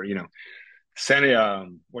for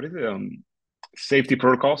sending what is it safety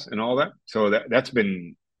protocols and all that. So that's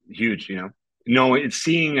been huge. It's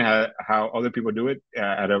seeing how other people do it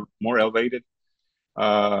at a more elevated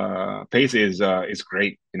pace is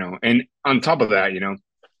great. And on top of that,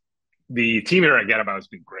 the team here at Getabout has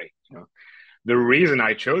been great. The reason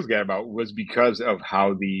I chose Getabout was because of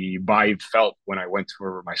how the vibe felt when I went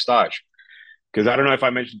for my stage. Because I don't know if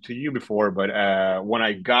I mentioned to you before, but when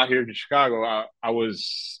I got here to Chicago, I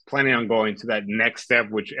was planning on going to that next step,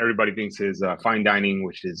 which everybody thinks is fine dining,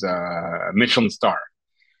 which is Michelin star.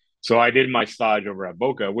 So I did my stage over at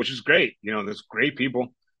Boca, which is great. There's great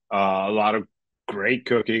people, a lot of great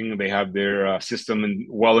cooking. They have their system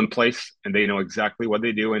well in place, and they know exactly what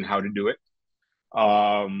they do and how to do it.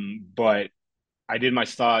 But I did my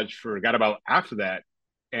stage for Gadabout after that,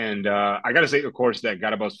 and I got to say, of course, that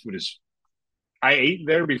Gadabout's food is. I ate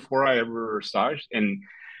there before I ever staged, and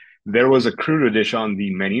there was a crudo dish on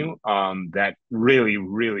the menu that really,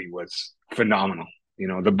 really was phenomenal.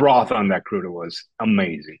 The broth on that crudo was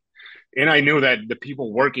amazing, and I knew that the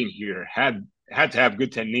people working here had to have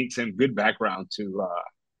good techniques and good background to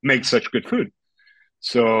make such good food.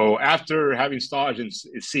 So after having stage and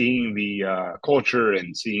seeing the culture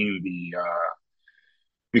and seeing the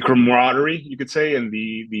camaraderie, you could say, and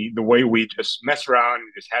the way we just messed around and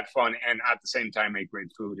just had fun, and at the same time make great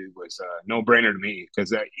food, it was a no brainer to me.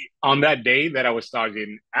 Because on that day that I was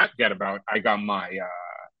staging at Getabout, I got my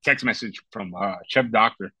text message from Chef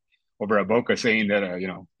Doctor over at Boca saying that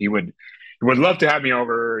he would would love to have me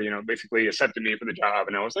over, basically accepted me for the job.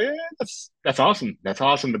 And I was like, yeah, that's awesome. That's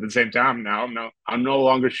awesome. But at the same time, now I'm no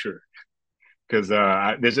longer sure because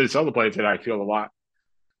there's this other place that I feel a lot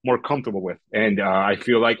more comfortable with, and I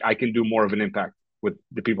feel like I can do more of an impact with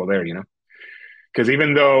the people there. Because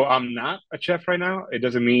even though I'm not a chef right now, it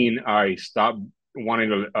doesn't mean I stop wanting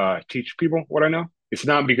to teach people what I know. It's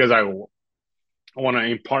not because I want to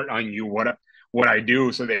impart on you what I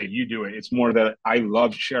do so that you do it. It's more that I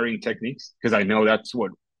love sharing techniques because I know that's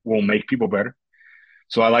what will make people better.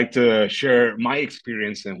 So I like to share my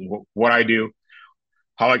experience and what I do,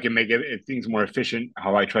 how I can make things more efficient,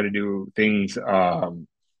 how I try to do things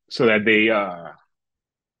so that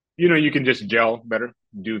you can just gel better,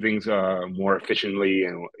 do things more efficiently,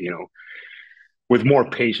 and with more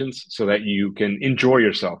patience, so that you can enjoy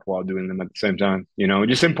yourself while doing them at the same time.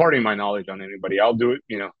 Just imparting my knowledge on anybody. I'll do it.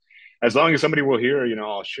 As long as somebody will hear.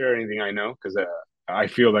 I'll share anything I know because I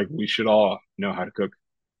feel like we should all know how to cook.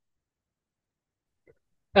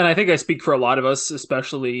 And I think I speak for a lot of us,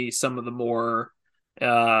 especially some of the more,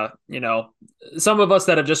 you know, some of us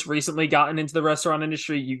that have just recently gotten into the restaurant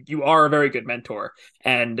industry. You are a very good mentor,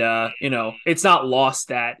 and it's not lost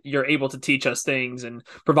that you're able to teach us things and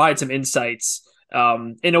provide some insights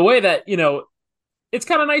in a way that it's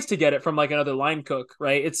kind of nice to get it from like another line cook,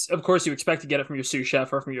 right? It's of course you expect to get it from your sous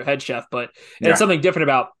chef or from your head chef, but it's Yeah. something different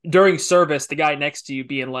about during service, the guy next to you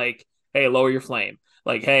being like, "Hey, lower your flame."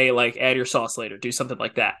 Like, "Hey, like add your sauce later." Do something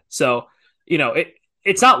like that. So,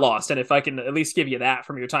 it's not lost. And if I can at least give you that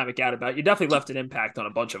from your time at Gadabout, you definitely left an impact on a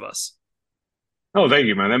bunch of us. Oh, thank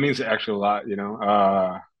you, man. That means actually a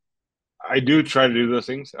lot. I do try to do those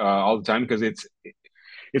things all the time because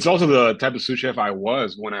it's also the type of sous chef I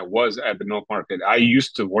was when I was at the milk market. I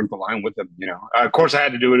used to work the line with them. Of course, I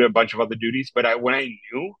had to do it a bunch of other duties, but when I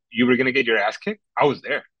knew you were going to get your ass kicked, I was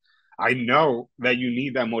there. I know that you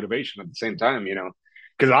need that motivation at the same time,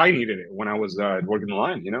 because I needed it when I was working the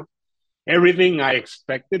line. Everything I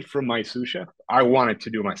expected from my sous chef, I wanted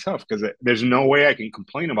to do myself because there's no way I can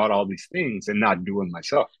complain about all these things and not do them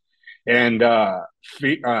myself. And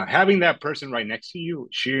having that person right next to you,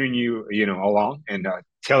 cheering you, along, and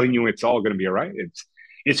telling you it's all going to be all right,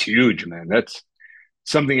 it's huge, man. That's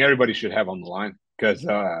something everybody should have on the line because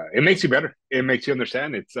it makes you better. It makes you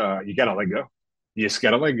understand. It's you gotta let go. You just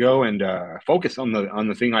gotta let go and focus on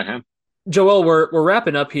the thing I have. Joel, we're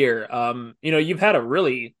wrapping up here. You've had a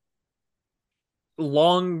really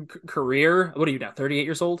long career. What are you now? 38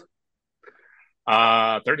 years old?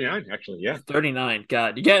 39 actually, yeah. 39.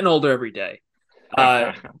 God, you're getting older every day.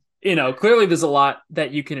 Uh, clearly there's a lot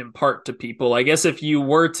that you can impart to people. I guess if you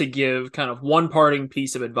were to give kind of one parting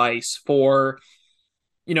piece of advice for,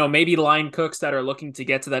 maybe line cooks that are looking to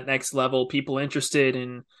get to that next level, people interested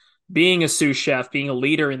in being a sous chef, being a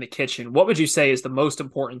leader in the kitchen, what would you say is the most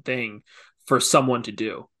important thing for someone to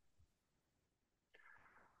do?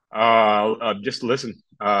 Just listen,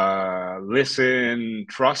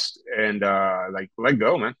 trust, and like let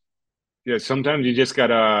go, man. Yeah, sometimes you just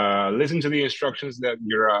gotta listen to the instructions that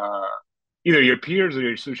your either your peers or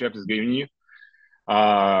your sous chef is giving you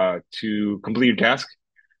to complete your task.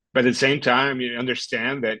 But at the same time, you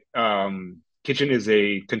understand that kitchen is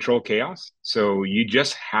a controlled chaos. So you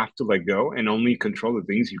just have to let go and only control the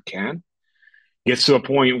things you can. Gets to a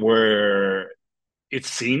point where it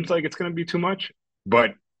seems like it's going to be too much.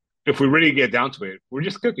 But if we really get down to it, we're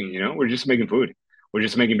just cooking, we're just making food. We're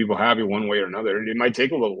just making people happy one way or another. It might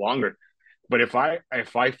take a little longer. But if I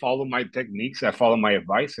follow my techniques, I follow my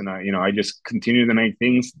advice, and I just continue to make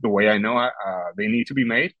things the way I know they need to be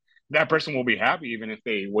made, that person will be happy even if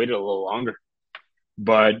they waited a little longer.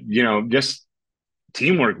 But just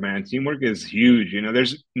teamwork, man. Teamwork is huge.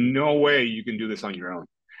 There's no way you can do this on your own.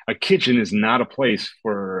 A kitchen is not a place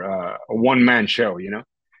for a one man show. You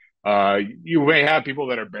may have people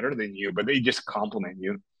that are better than you, but they just compliment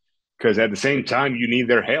you because at the same time you need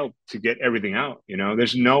their help to get everything out.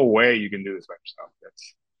 There's no way you can do this by yourself.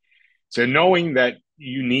 That's so knowing that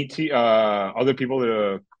you need to other people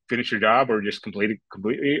to finish your job or just complete it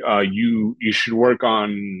completely. You should work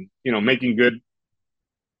on making good,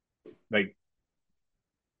 like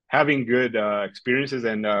having good experiences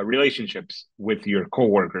and relationships with your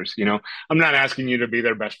coworkers. I'm not asking you to be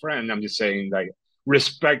their best friend. I'm just saying like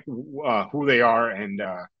respect who they are and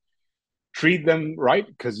treat them right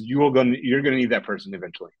because you're gonna need that person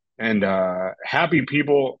eventually. And happy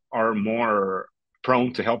people are more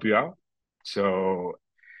prone to help you out. So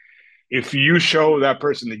if you show that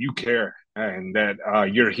person that you care and that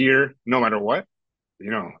you're here no matter what,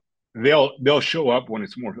 you know, they'll show up when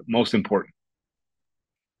it's most important.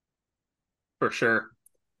 For sure.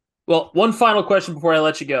 Well, one final question before I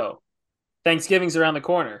let you go. Thanksgiving's around the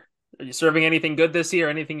corner. Are you serving anything good this year?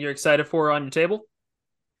 Anything you're excited for on your table?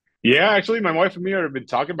 Yeah, actually, my wife and me have been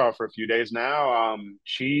talking about it for a few days now.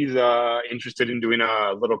 She's interested in doing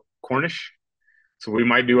a little Cornish, so we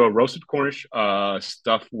might do a roasted Cornish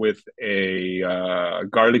stuffed with a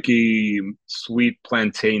garlicky sweet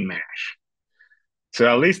plantain mash. So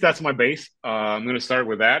at least that's my base. I'm gonna start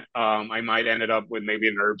with that. I might end it up with maybe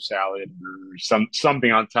an herb salad or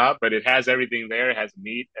something on top, but it has everything there. It has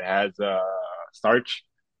meat, it has starch.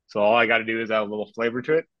 So all I got to do is add a little flavor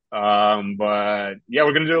to it. But yeah,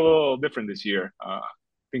 we're gonna do a little different this year. I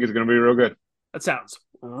think it's gonna be real good. That sounds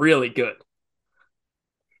really good.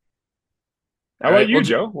 How All about right. you,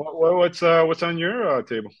 Joe? What's on your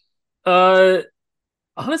table? Uh,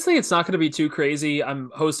 Honestly, it's not going to be too crazy.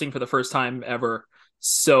 I'm hosting for the first time ever,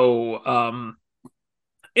 so I'm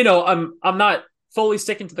not fully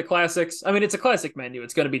sticking to the classics. I mean, it's a classic menu.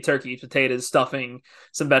 It's going to be turkey, potatoes, stuffing,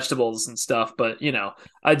 some vegetables and stuff. But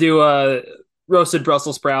I do roasted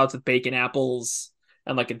Brussels sprouts with bacon, apples,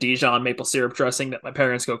 and like a Dijon maple syrup dressing that my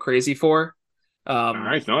parents go crazy for. Um,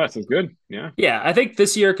 Nice. No, that sounds good. Yeah. yeah, I think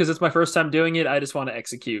this year because it's my first time doing it, I just want to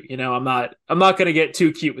execute. I'm not going to get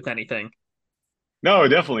too cute with anything. No,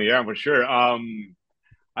 definitely. Yeah, for sure.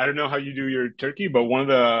 I don't know how you do your turkey, but one of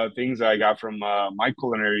the things I got from my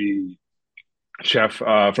culinary chef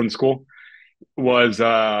from school was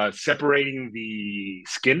separating the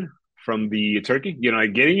skin from the turkey.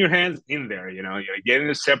 Like getting your hands in there. You're getting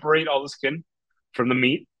to separate all the skin from the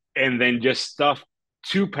meat, and then just stuff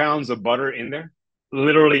 2 pounds of butter in there,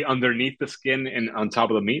 literally underneath the skin and on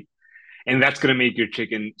top of the meat, and that's gonna make your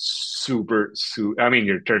chicken I mean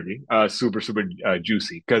your turkey super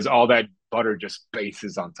juicy because all that butter just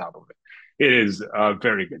bases on top of it. It is a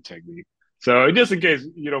very good technique. So just in case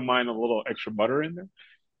you don't mind a little extra butter in there,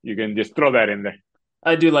 you can just throw that in there.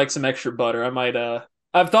 I do like some extra butter.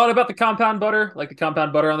 I've thought about the compound butter, like the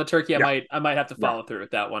compound butter on the turkey. I Yeah, might I might have to yeah. follow through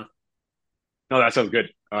with that one. No, that sounds good.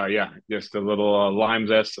 Yeah, just a little lime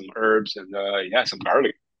zest, some herbs, and yeah, some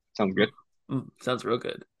garlic. Sounds good. Sounds real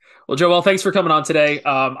good. Well, Joel, thanks for coming on today.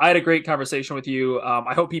 I had a great conversation with you.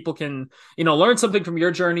 I hope people can, learn something from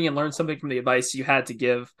your journey and learn something from the advice you had to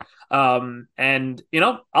give. And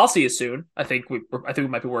I'll see you soon. I think we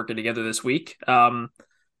might be working together this week. But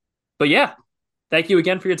yeah, thank you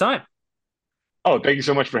again for your time. Oh, thank you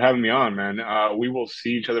so much for having me on, man. We will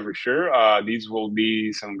see each other for sure. These will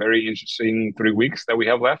be some very interesting 3 weeks that we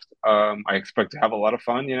have left. I expect to have a lot of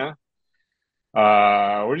fun.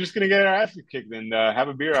 We're just gonna get our asses kicked and have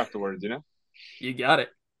a beer afterwards. You got it.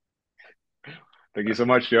 Thank you so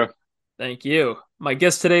much, Joe. Thank you. My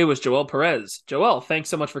guest today was Joel Perez. Joel, thanks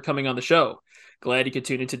so much for coming on the show. Glad you could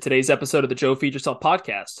tune into today's episode of the Joe Feed Yourself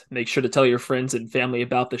podcast. Make sure to tell your friends and family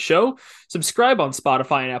about the show. Subscribe on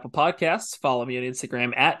Spotify and Apple Podcasts. Follow me on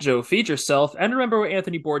Instagram at Joe Feed Yourself. And remember what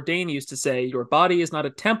Anthony Bourdain used to say, your body is not a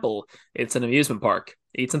temple, it's an amusement park.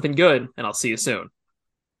 Eat something good, and I'll see you soon.